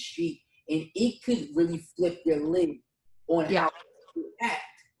there in the street. And it could really flip your lid on how you act,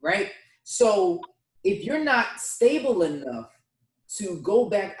 right? So if you're not stable enough to go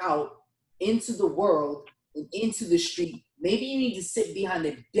back out into the world and into the street, maybe you need to sit behind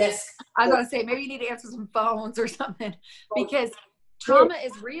the desk. I was going to say, maybe you need to answer some phones or something, because trauma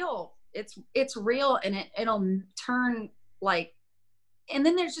is real. It's real, and it'll turn and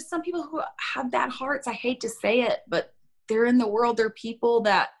then there's just some people who have bad hearts. I hate to say it, but they're in the world. They're people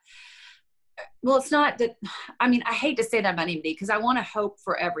that, it's not that, I hate to say that about anybody, because I want to hope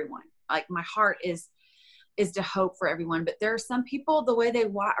for everyone. My heart is to hope for everyone, but there are some people, the way they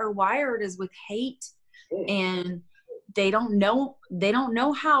are wired is with hate, and they don't know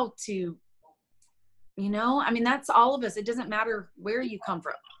how to, I mean, that's all of us. It doesn't matter where you come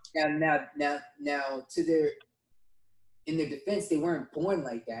from. Now, in their defense, they weren't born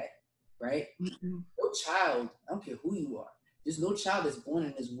like that, right? Mm-hmm. No child, I don't care who you are, there's no child that's born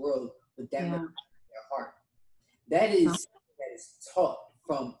in this world with that much in their heart. That is taught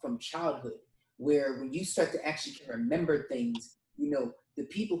from childhood, where when you start to actually remember things, the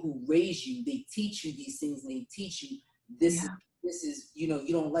people who raise you, they teach you these things, and they teach you this is you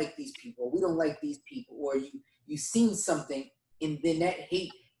don't like these people, we don't like these people, or you seen something, and then that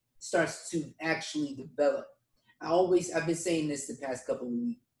hate starts to actually develop. I've been saying this the past couple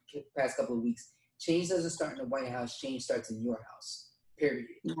of weeks. Change doesn't start in the White House. Change starts in your house. Period.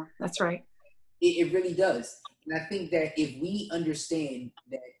 Yeah, that's right. It really does. And I think that if we understand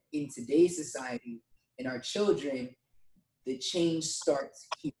that in today's society and our children, the change starts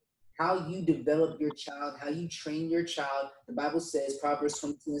here. How you develop your child, how you train your child. The Bible says, Proverbs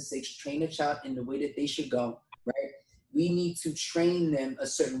 22:6, train a child in the way that they should go, right? We need to train them a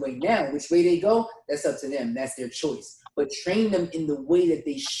certain way. Now, which way they go, that's up to them. That's their choice. But train them in the way that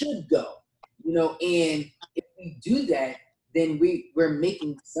they should go, and if we do that, then we're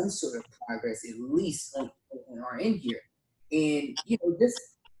making some sort of progress, at least on our end here. And,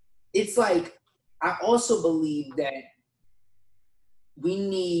 it's like, I also believe that we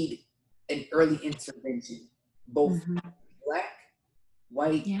need an early intervention, both Black,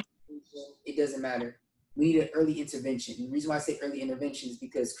 white, Asian, it doesn't matter. We need an early intervention. And the reason why I say early intervention is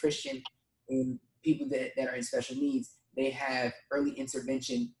because Christian and people that are in special needs, they have early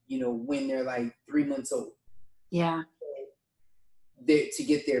intervention, when they're like 3 months old. Yeah. To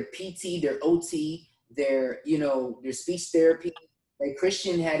get their PT, their OT, their speech therapy. Like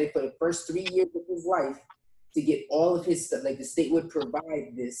Christian had it for the first 3 years of his life to get all of his stuff. Like the state would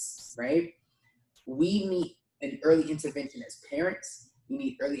provide this, right? We need an early intervention as parents. We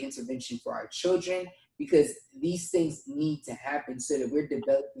need early intervention for our children, because these things need to happen so that we're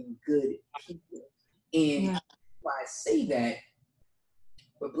developing good people. And why I say that,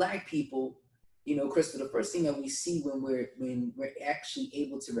 for Black people, Crystal, the first thing that we see when we're actually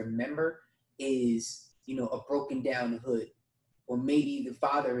able to remember is, a broken down hood, or maybe the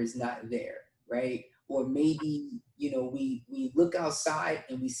father is not there, right? Or maybe, we look outside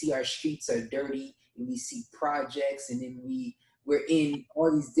and we see our streets are dirty, and we see projects, and then we're in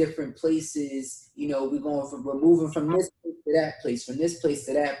all these different places, we're moving from this place to that place, from this place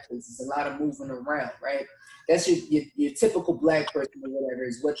to that place. It's a lot of moving around, right? That's your typical Black person or whatever,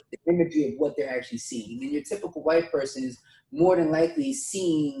 is what the imagery of what they're actually seeing. And then your typical white person is more than likely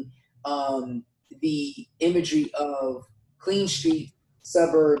seeing the imagery of clean streets,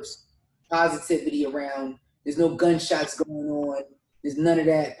 suburbs, positivity around. There's no gunshots going on. There's none of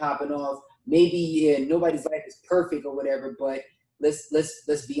that popping off. Maybe nobody's life is perfect or whatever, but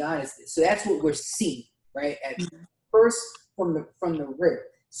let's be honest. So that's what we're seeing, right? At first, from the rip.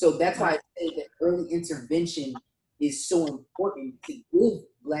 So that's why I say that early intervention is so important, to give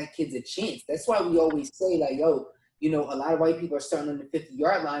Black kids a chance. That's why we always say, like, a lot of white people are starting on the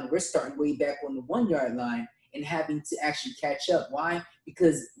 50-yard line. We're starting way back on the 1-yard line and having to actually catch up. Why?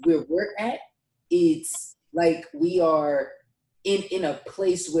 Because where we're at, it's like we are in a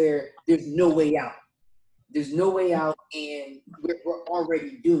place where there's no way out. There's no way out, and we're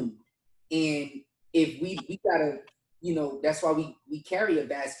already doomed. And if we gotta, that's why we carry a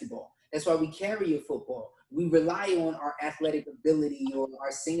basketball. That's why we carry a football. We rely on our athletic ability, or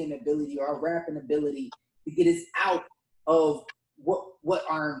our singing ability, or our rapping ability to get us out of what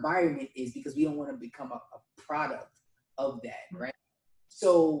our environment is, because we don't want to become a product of that, right?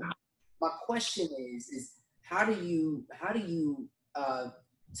 So my question is how do you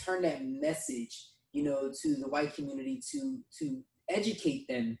turn that message, to the white community, to educate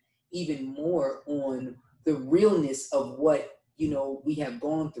them even more on the realness of what we have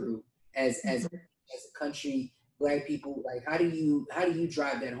gone through as a country, Black people? Like, how do you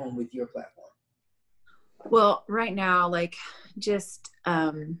drive that home with your platform? Well, right now, like, just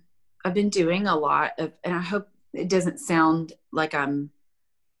I've been doing a lot of, and I hope it doesn't sound like I'm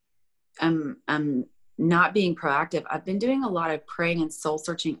not being proactive. I've been doing a lot of praying and soul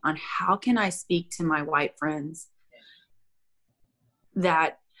searching on how can I speak to my white friends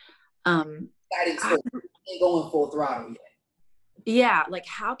that ain't going full throttle yet. Yeah, like,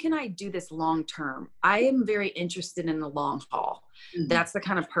 how can I do this long term? I am very interested in the long haul. Mm-hmm. That's the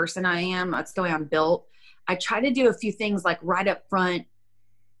kind of person I am. That's the way I'm built. I try to do a few things like right up front,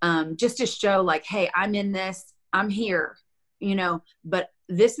 just to show, like, hey, I'm in this, I'm here, but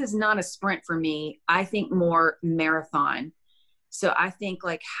this is not a sprint for me. I think more marathon. So I think,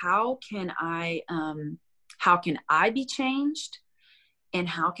 like, how can I how can I be changed? And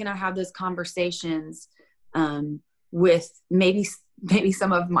how can I have those conversations with maybe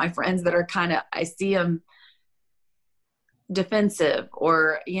some of my friends that are kind of, I see them defensive,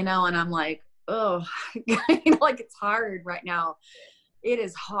 or, you know, and I'm like, oh, like it's hard right now. It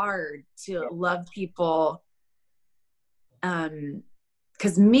is hard to love people.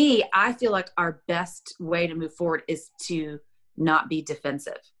 Because I feel like our best way to move forward is to not be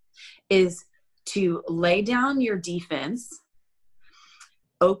defensive, is to lay down your defense,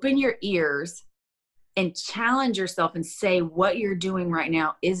 open your ears, and challenge yourself and say what you're doing right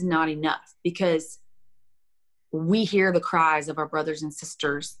now is not enough, because we hear the cries of our brothers and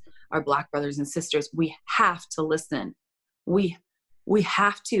sisters, our Black brothers and sisters. We have to listen. We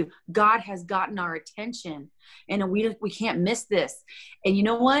have to. God has gotten our attention, and we can't miss this. And you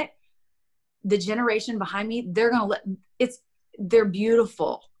know what? The generation behind me, they're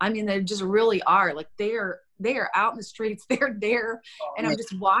beautiful. I mean, they just really are. Like they are out in the streets. They're there, and I'm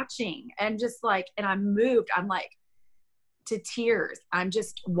just watching, and just like, and I'm moved. I'm like to tears. I'm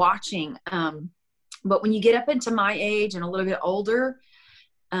just watching. But when you get up into my age and a little bit older,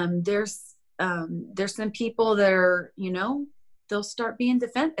 there's some people that are, you know, they'll start being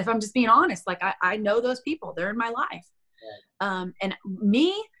defensive. If I'm just being honest, like I know those people, they're in my life. And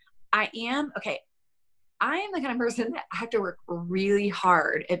me, I am the kind of person that I have to work really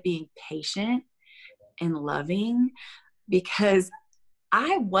hard at being patient and loving, because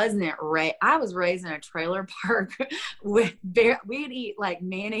I was raised in a trailer park with we'd eat like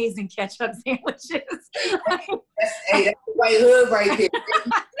mayonnaise and ketchup sandwiches. That's the white hood right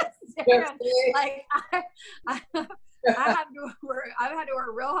there. Like I had to work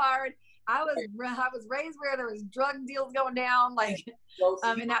real hard. I was raised where there was drug deals going down, like,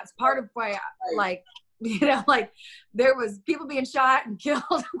 and that's part of why, like, you know, like there was people being shot and killed.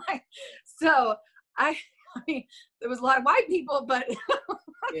 Like, so I mean, there was a lot of white people, but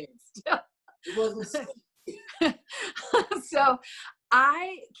still. It wasn't so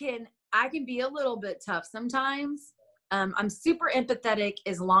I can be a little bit tough sometimes. I'm super empathetic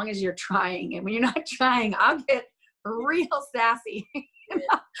as long as you're trying, and when you're not trying, I'll get real sassy. You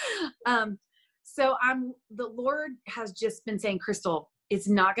know? So the Lord has just been saying, Crystal, it's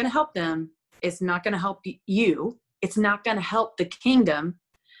not going to help them. It's not going to help you. It's not going to help the kingdom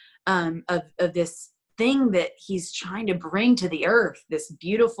of this thing that he's trying to bring to the earth, this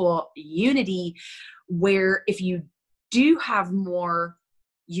beautiful unity, where if you do have more,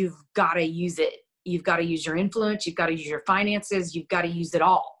 you've got to use it. You've got to use your influence. You've got to use your finances. You've got to use it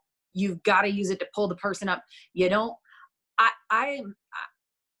all. You've got to use it to pull the person up. You don't,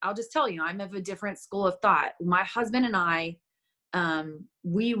 I'll just tell you, I'm of a different school of thought. My husband and I,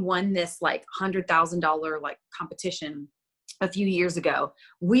 we won this like $100,000 like competition a few years ago.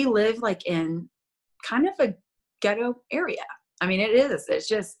 We live like in kind of a ghetto area. I mean, it's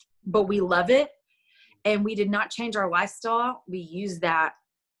just, but we love it. And we did not change our lifestyle. We use that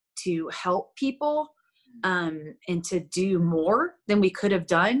to help people, and to do more than we could have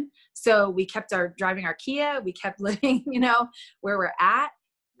done. So we kept driving our Kia. We kept living, you know, where we're at.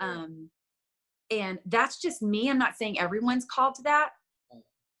 And that's just me. I'm not saying everyone's called to that,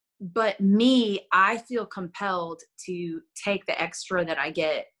 but me, I feel compelled to take the extra that I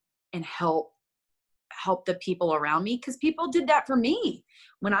get and help the people around me, because people did that for me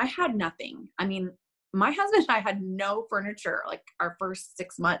when I had nothing. I mean, my husband and I had no furniture. Like our first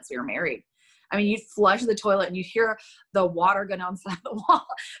 6 months we were married. I mean, you'd flush the toilet and you'd hear the water go down the wall.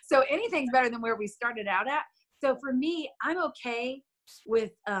 So anything's better than where we started out at. So for me, I'm okay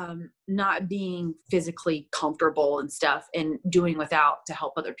with not being physically comfortable and stuff, and doing without to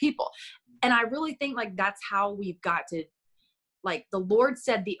help other people. And I really think like that's how we've got to, like the Lord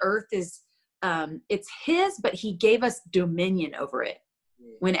said, the earth is, it's his, but he gave us dominion over it.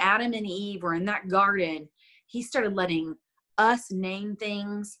 When Adam and Eve were in that garden, he started letting us name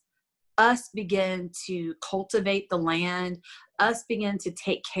things, us begin to cultivate the land, us begin to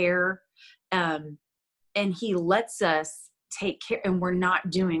take care. And he lets us take care, and we're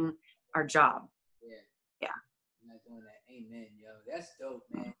not doing our job. Yeah. I'm not doing that. Amen, yo. That's dope,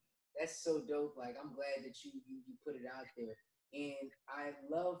 man. That's so dope. Like, I'm glad that you put it out there. And I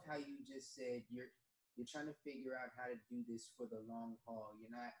love how you just said you're trying to figure out how to do this for the long haul. You're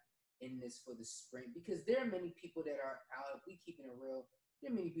not in this for the sprint, because there are many people that are out. If we keeping it real,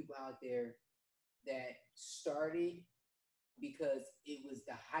 there are many people out there that started because it was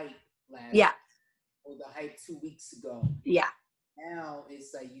the hype last week, or the hype 2 weeks ago. Yeah. Now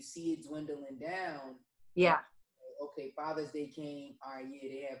it's like you see it dwindling down. Yeah. Okay, Father's Day came. All right, yeah,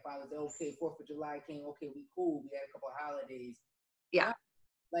 they had Father's Day. Okay, 4th of July came. Okay, we cool. We had a couple of holidays. Yeah.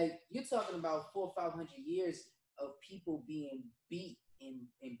 like you're talking about 400 or 500 years of people being beat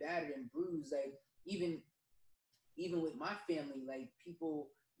and battered and bruised. Like even with my family, like people,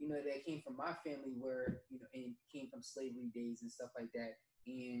 that came from my family were, and came from slavery days and stuff like that.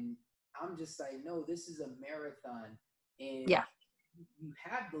 And I'm just like, no, this is a marathon. And Yeah. you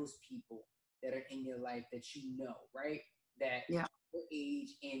have those people that are in your life that right? That Yeah. your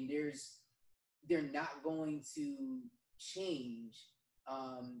age, and they're not going to change,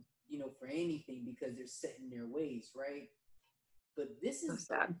 for anything because they're set in their ways, right? But this So is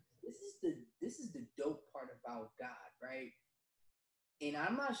sad. this is the dope part about God, right? And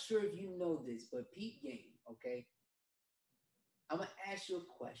I'm not sure if you know this, but Pete Game, okay? I'm gonna ask you a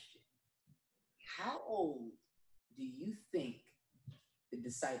question. How old do you think the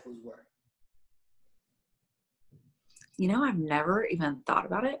disciples were? I've never even thought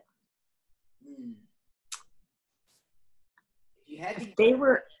about it. If you had to guess, They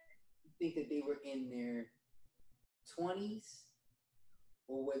were, you think that they were in their 20s,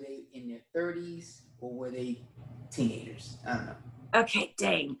 or were they in their 30s, or were they teenagers? I don't know. okay,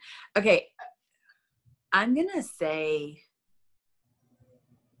 dang. Okay. I'm going to say,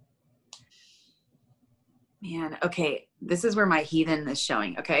 man, okay, this is where my heathen is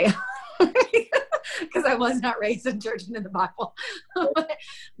showing, okay? Because I was not raised in church and in the Bible.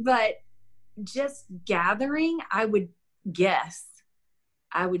 But just gathering, I would guess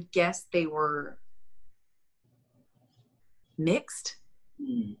they were mixed.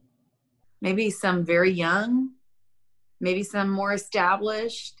 Maybe some very young, maybe some more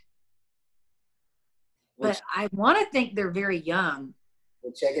established. But I want to think they're very young.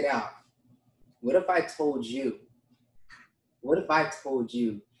 Well, check it out. What if I told you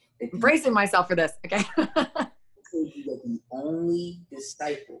that I'm bracing myself for this, okay? that the only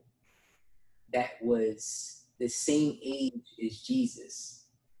disciple that was the same age as Jesus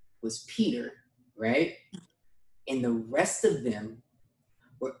was Peter, right? And the rest of them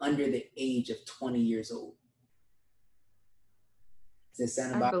were under the age of 20 years old. Does that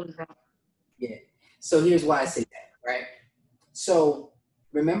sound about? I believe that. Yeah. So here's why I say that, right? So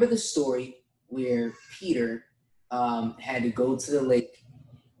remember the story where Peter had to go to the lake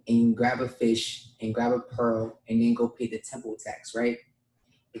and grab a fish and grab a pearl and then go pay the temple tax, right?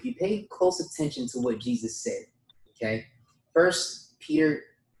 If you pay close attention to what Jesus said, okay? First, Peter,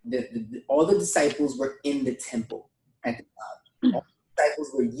 all the disciples were in the temple at the time. All the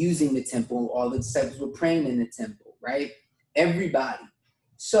disciples were using the temple. All the disciples were praying in the temple, right? Everybody.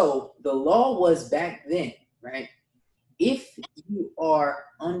 So the law was back then, right? If you are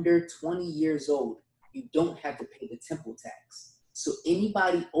under 20 years old, you don't have to pay the temple tax. So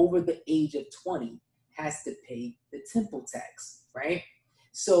anybody over the age of 20 has to pay the temple tax, right?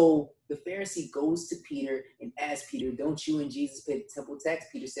 So the Pharisee goes to Peter and asks Peter, don't you and Jesus pay the temple tax?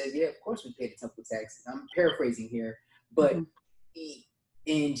 Peter says, yeah, of course we pay the temple tax. I'm paraphrasing here, but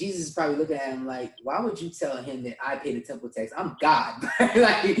and Jesus is probably looking at him like, why would you tell him that I pay the temple tax? I'm God.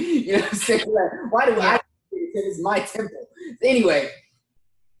 Like, you know what I'm saying? Like, why do I pay it? It's my temple. Anyway,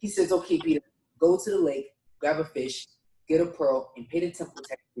 he says, okay, Peter, go to the lake, grab a fish, get a pearl, and pay the temple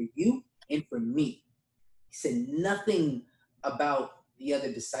tax for you and for me. He said nothing about the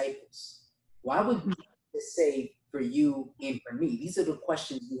other disciples. Why would Jesus say for you and for me? These are the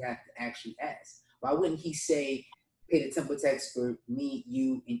questions we have to actually ask. Why wouldn't he say, pay the temple tax for me,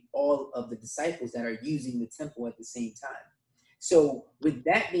 you, and all of the disciples that are using the temple at the same time? So with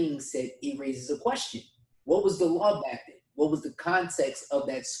that being said, it raises a question. What was the law back then? What was the context of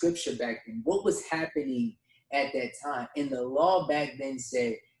that scripture back then? What was happening at that time? And the law back then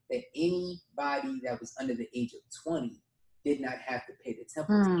said that anybody that was under the age of 20 did not have to pay the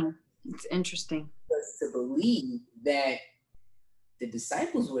temple tax. It's interesting. Because to believe that the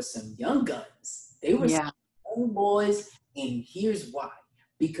disciples were some young guns. They were some young boys, and here's why.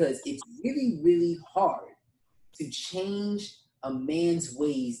 Because it's really, really hard to change a man's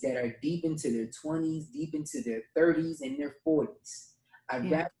ways that are deep into their 20s, deep into their 30s, and their 40s. I'd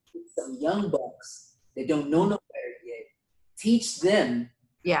rather get some young bucks that don't know no better yet, teach them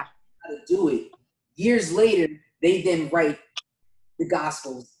how to do it. Years later, they then write the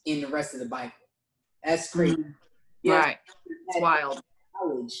Gospels in the rest of the Bible. That's crazy. Right. It's wild.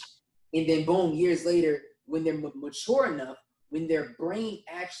 College, and then boom, years later, when they're mature enough, when their brain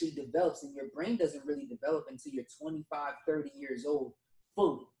actually develops, and your brain doesn't really develop until you're 25, 30 years old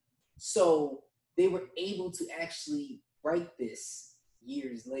fully. So they were able to actually write this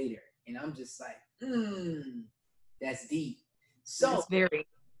years later. And I'm just like, that's deep. So it's very.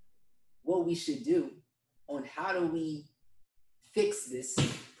 What we should do on how do we fix this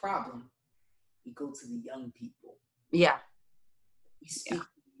problem, we go to the young people. Yeah. We speak to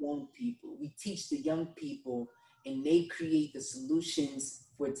young people. We teach the young people, and they create the solutions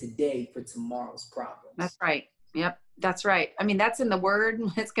for today, for tomorrow's problems. That's right. Yep. That's right. I mean, that's in the word.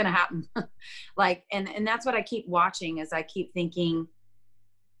 It's going to happen. Like, and that's what I keep watching, as I keep thinking,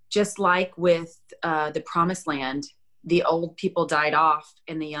 just like with the promised land, the old people died off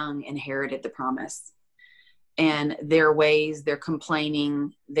and the young inherited the promise. And their ways, their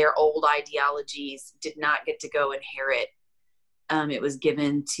complaining, their old ideologies did not get to go inherit. It was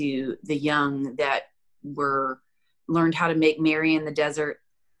given to the young that learned how to make merry in the desert.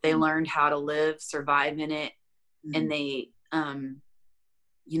 They learned how to live, survive in it. And they,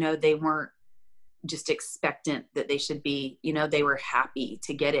 they weren't just expectant that they should be, they were happy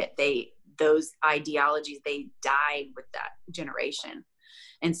to get it. Those ideologies, they died with that generation.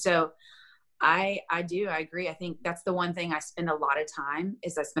 And so I agree. I think that's the one thing I spend a lot of time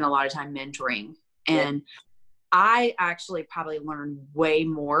mentoring. And I actually probably learn way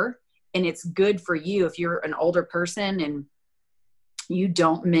more, and it's good for you if you're an older person and you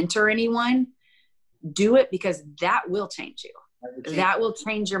don't mentor anyone. Do it, because that will change you. That will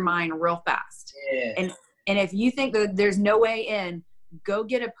change your mind real fast. Yeah. And if you think that there's no way in, go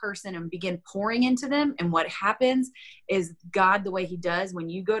get a person and begin pouring into them. And what happens is, God, the way he does,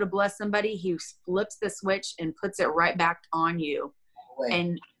 when you go to bless somebody, he flips the switch and puts it right back on you.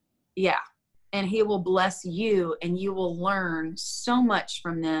 And and he will bless you, and you will learn so much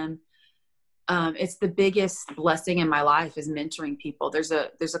from them. It's the biggest blessing in my life, is mentoring people. There's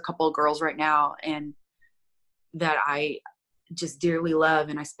a couple of girls right now, and that I just dearly love,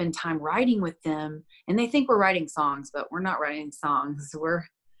 and I spend time writing with them, and they think we're writing songs, but we're not writing songs. We're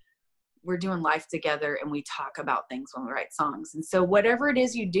doing life together, and we talk about things when we write songs. And so whatever it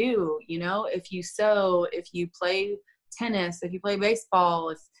is you do, if you sew, if you play tennis, if you play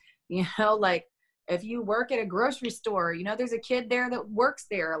baseball, if you work at a grocery store, there's a kid there that works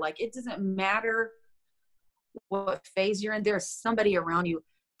there. Like, it doesn't matter what phase you're in. There's somebody around you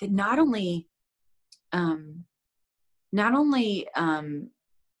that not only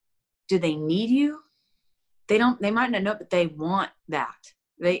do they need you, they might not know, but they want that.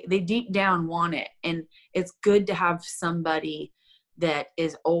 They deep down want it. And it's good to have somebody that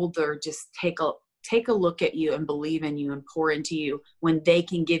is older just take a look at you and believe in you and pour into you, when they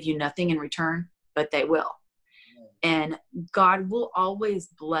can give you nothing in return, but they will. And God will always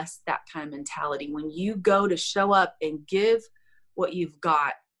bless that kind of mentality. When you go to show up and give what you've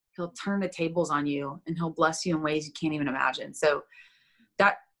got, he'll turn the tables on you, and he'll bless you in ways you can't even imagine. So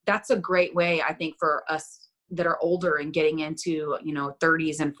that's a great way, I think, for us that are older and getting into,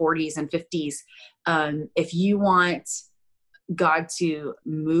 30s and 40s and 50s. If you want God to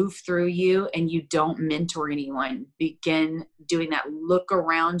move through you and you don't mentor anyone, begin doing that. Look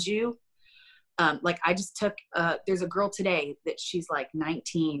around you. Like, I just took, there's a girl today that she's like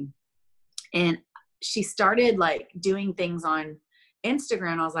 19, and she started like doing things on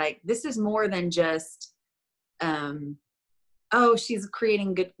Instagram. I was like, this is more than just, she's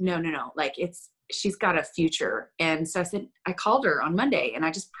creating good. No. Like, she's got a future. And so I called her on Monday, and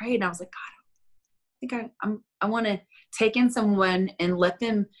I just prayed, and I was like, God, I think I want to take in someone and let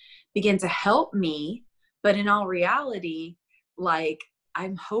them begin to help me. But in all reality, like,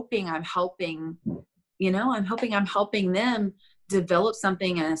 I'm hoping I'm helping them develop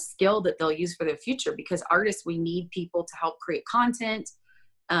something and a skill that they'll use for their future, because artists, we need people to help create content.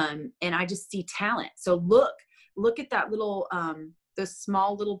 And I just see talent. So look at that little, those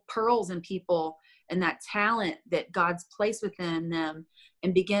small little pearls in people, and that talent that God's placed within them,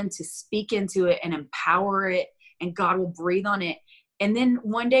 and begin to speak into it and empower it, and God will breathe on it. And then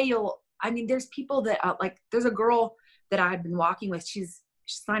one day there's people that there's a girl that I had been walking with. She's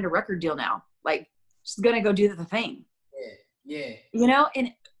signed a record deal now. Like, she's going to go do the thing. Yeah.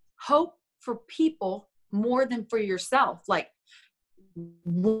 And hope for people more than for yourself. Like,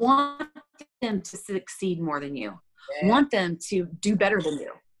 want them to succeed more than you. Yeah. Want them to do better than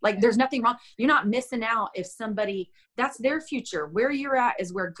you. Like, there's nothing wrong. You're not missing out if somebody, that's their future. Where you're at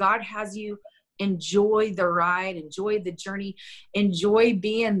is where God has you. Enjoy the ride, enjoy the journey, enjoy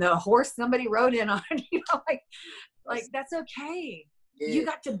being the horse somebody rode in on, like that's okay. Yeah. You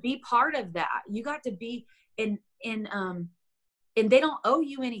got to be part of that. You got to be and they don't owe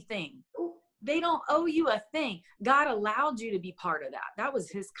you anything. They don't owe you a thing. God allowed you to be part of that. That was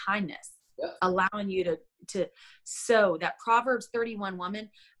his kindness. Yep. Allowing you to sow. That Proverbs 31 woman,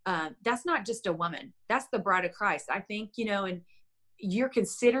 that's not just a woman. That's the bride of Christ. I think, and you're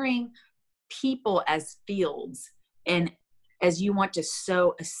considering people as fields, and as you want to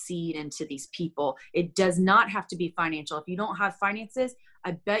sow a seed into these people, it does not have to be financial. If you don't have finances,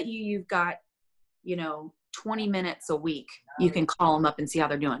 I bet you've got, 20 minutes a week, you can call them up and see how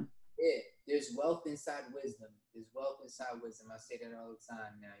they're doing. Yeah, there's wealth inside wisdom. There's wealth inside wisdom. I say that all the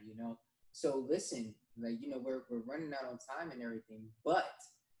time now, you know. So listen, like, you know, we're running out on time and everything, but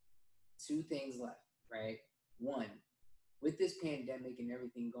two things left, right? One, with this pandemic and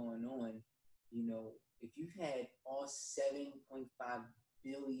everything going on, you know, if you've had all 7.5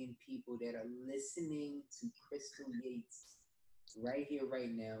 billion people that are listening to Crystal Yates right here,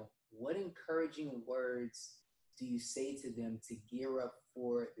 right now, what encouraging words do you say to them to gear up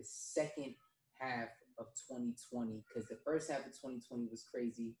for the second half of 2020? Because the first half of 2020 was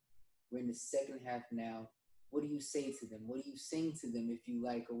crazy. We're in the second half now. What do you say to them? What do you sing to them, if you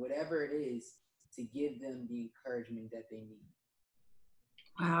like, or whatever it is, to give them the encouragement that they need?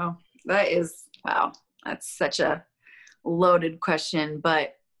 Wow. That's such a loaded question.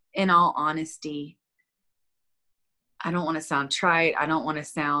 But in all honesty, I don't want to sound trite. I don't want to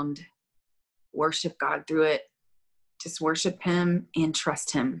sound worship God through it. Just worship him and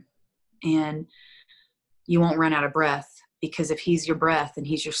trust him. And you won't run out of breath, because if he's your breath and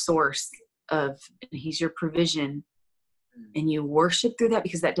he's your source and he's your provision, and you worship through that,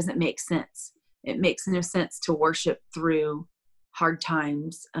 because that doesn't make sense. It makes no sense to worship through hard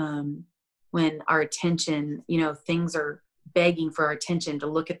times, when our attention, you know, things are begging for our attention to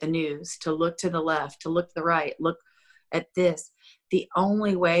look at the news, to look to the left, to look to the right, look at this. The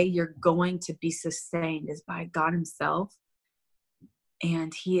only way you're going to be sustained is by God himself.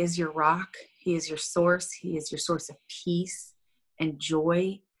 And he is your rock. He is your source. He is your source of peace and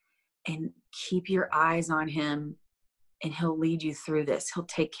joy. And keep your eyes on him, and he'll lead you through this. He'll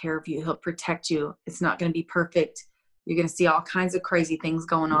take care of you. He'll protect you. It's not going to be perfect. You're going to see all kinds of crazy things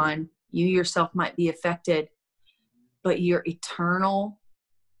going on. You yourself might be affected, but your eternal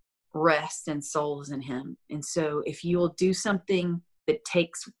rest and soul is in him. And so if you will do something that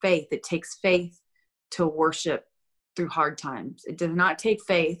takes faith, it takes faith to worship through hard times. It does not take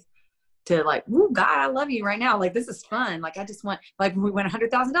faith to like, woo, God, I love you right now. Like, this is fun. Like, I just want, like, we went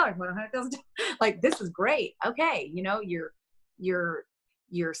 $100,000, like, this is great. Okay. You know, you're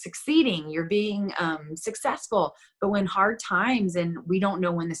succeeding, you're being successful. But when hard times and we don't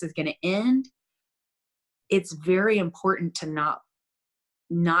know when this is going to end, it's very important to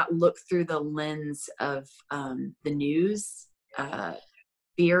not look through the lens of the news,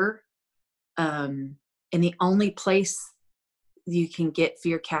 fear. And the only place you can get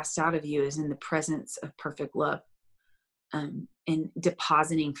fear cast out of you is in the presence of perfect love, and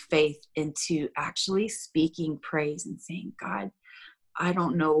depositing faith into actually speaking praise and saying, God, I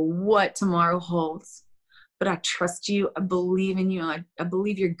don't know what tomorrow holds, but I trust you. I believe in you. I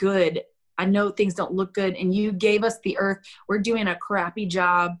believe you're good. I know things don't look good, and you gave us the earth. We're doing a crappy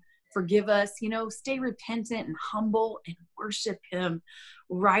job. Forgive us, you know, stay repentant and humble and worship him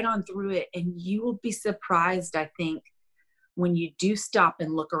right on through it. And you will be surprised, I think, when you do stop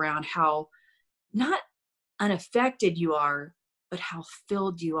and look around, how not unaffected you are, but how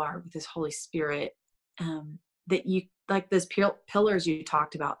filled you are with his Holy Spirit, that you, like those pillars you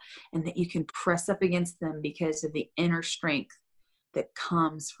talked about, and that you can press up against them because of the inner strength that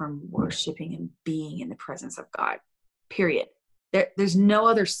comes from worshiping and being in the presence of God, period. There's no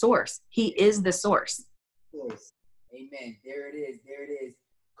other source. He is the source. Amen. There it is. There it is.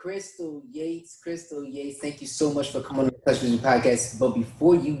 Crystal Yates, thank you so much for coming on the Clutchvision podcast. But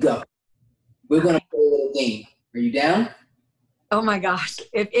before you go, we're going to play a little game. Are you down? Oh my gosh.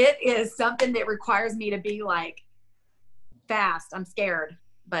 If it is something that requires me to be like fast, I'm scared,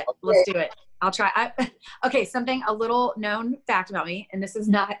 but okay, let's do it. I'll try. Okay. Something, a little known fact about me, and this is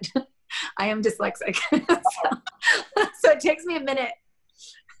not, I am dyslexic. So it takes me a minute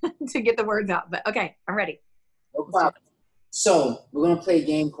to get the words out, but okay, I'm ready. No problem. So we're going to play a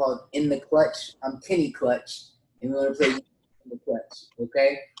game called In the Clutch. I'm Kenny Clutch, and we're going to play In the Clutch,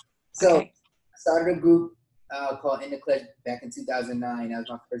 okay? So okay. I started a group called In the Clutch back in 2009. That was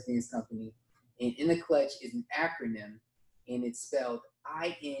my first dance company. And In the Clutch is an acronym, and it's spelled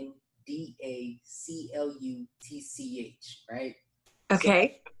INDACLUTCH, right?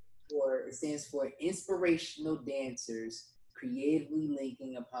 Okay. So it stands for Inspirational Dancers Creatively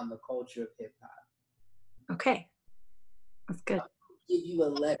Linking Upon the Culture of Hip Hop. Okay. That's good. I'll give you a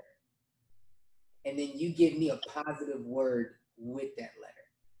letter, and then you give me a positive word with that letter.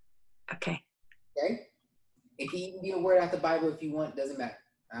 Okay. Okay? It can even be a word out the Bible if you want. Doesn't matter.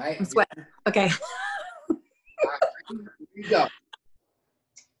 All right? I'm sweating. Okay. All right. Here you go.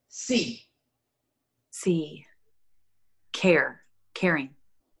 C. Caring.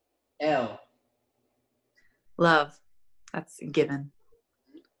 L. Love. That's a given.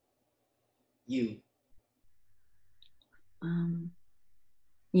 U.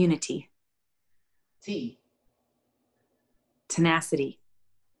 Unity. T. Tenacity.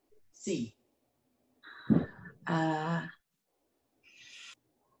 C.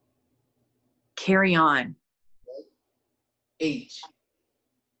 Carry on. H.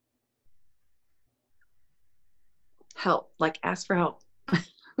 Help. Like ask for help. That's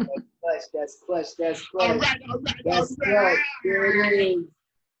clutch. That's clutch. That's clutch. There it is.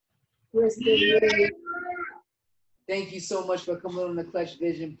 Kristen, thank you so much for coming on the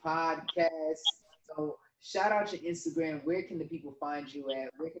Clutchvision podcast. So shout out your Instagram. Where can the people find you at?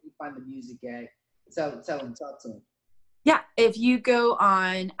 Where can you find the music at? Tell them, talk to them. Yeah, if you go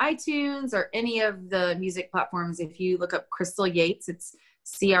on iTunes or any of the music platforms, if you look up Crystal Yates, it's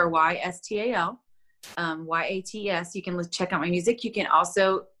CRYSTAL, YATS, you can check out my music. You can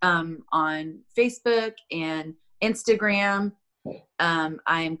also on Facebook and Instagram, I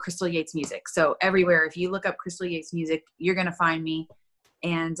am Crystal Yates Music. So everywhere, if you look up Crystal Yates Music, you're going to find me.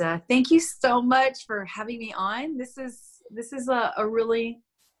 And thank you so much for having me on. This is a really...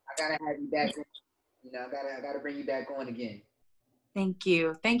 I got to have you back. You know, I gotta bring you back on again. Thank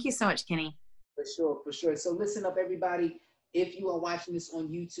you. Thank you so much, Kenny. For sure. So listen up, everybody. If you are watching this on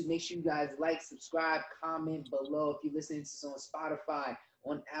YouTube, make sure you guys like, subscribe, comment below. If you're listening to this on Spotify,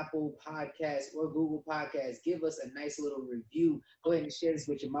 on Apple Podcasts or Google Podcasts, give us a nice little review. Go ahead and share this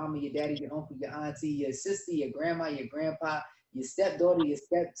with your mama, your daddy, your uncle, your auntie, your sister, your grandma, your grandpa, your stepdaughter, your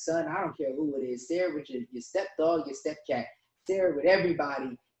stepson. I don't care who it is. Share it with your stepdog, your stepcat. Share it with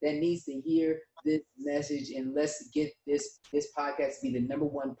everybody that needs to hear this message, and let's get this podcast to be the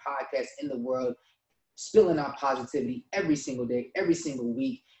 #1 podcast in the world, spilling out positivity every single day, every single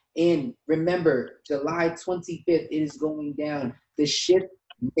week. And remember, July 25th, it is going down. The Shift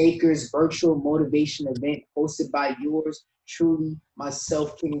Makers virtual motivation event hosted by yours truly,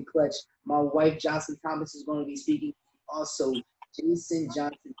 myself, King Clutch. My wife, Jocelyn Thomas, is going to be speaking. Also, Jason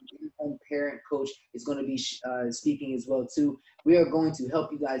Johnson, the in-home parent coach, is going to be speaking as well too. We are going to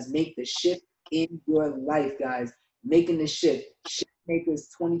help you guys make the shift in your life, guys. Making the shift. Shift Makers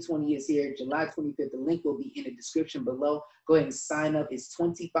 2020 is here, July 25th. The link will be in the description below. Go ahead and sign up. It's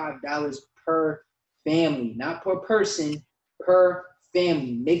 $25 per family, not per person, per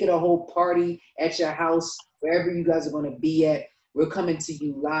family. Make it a whole party at your house, wherever you guys are going to be at. We're coming to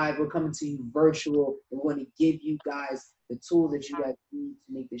you live. We're coming to you virtual. We're going to give you guys the tools that you guys need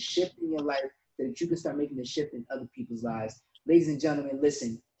to make the shift in your life so that you can start making the shift in other people's lives. Ladies and gentlemen,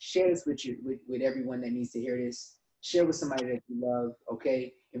 listen, share this with everyone that needs to hear this. Share with somebody that you love,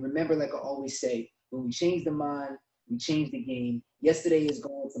 okay? And remember, like I always say, when we change the mind, we change the game. Yesterday is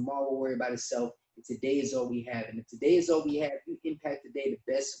gone. Tomorrow will worry about itself. And today is all we have. And if today is all we have, you impact the day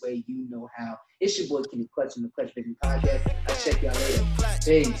the best way you know how. It's your boy, Kenny Clutch, on the Clutchvision podcast. I'll check y'all later.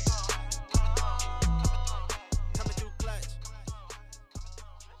 Peace.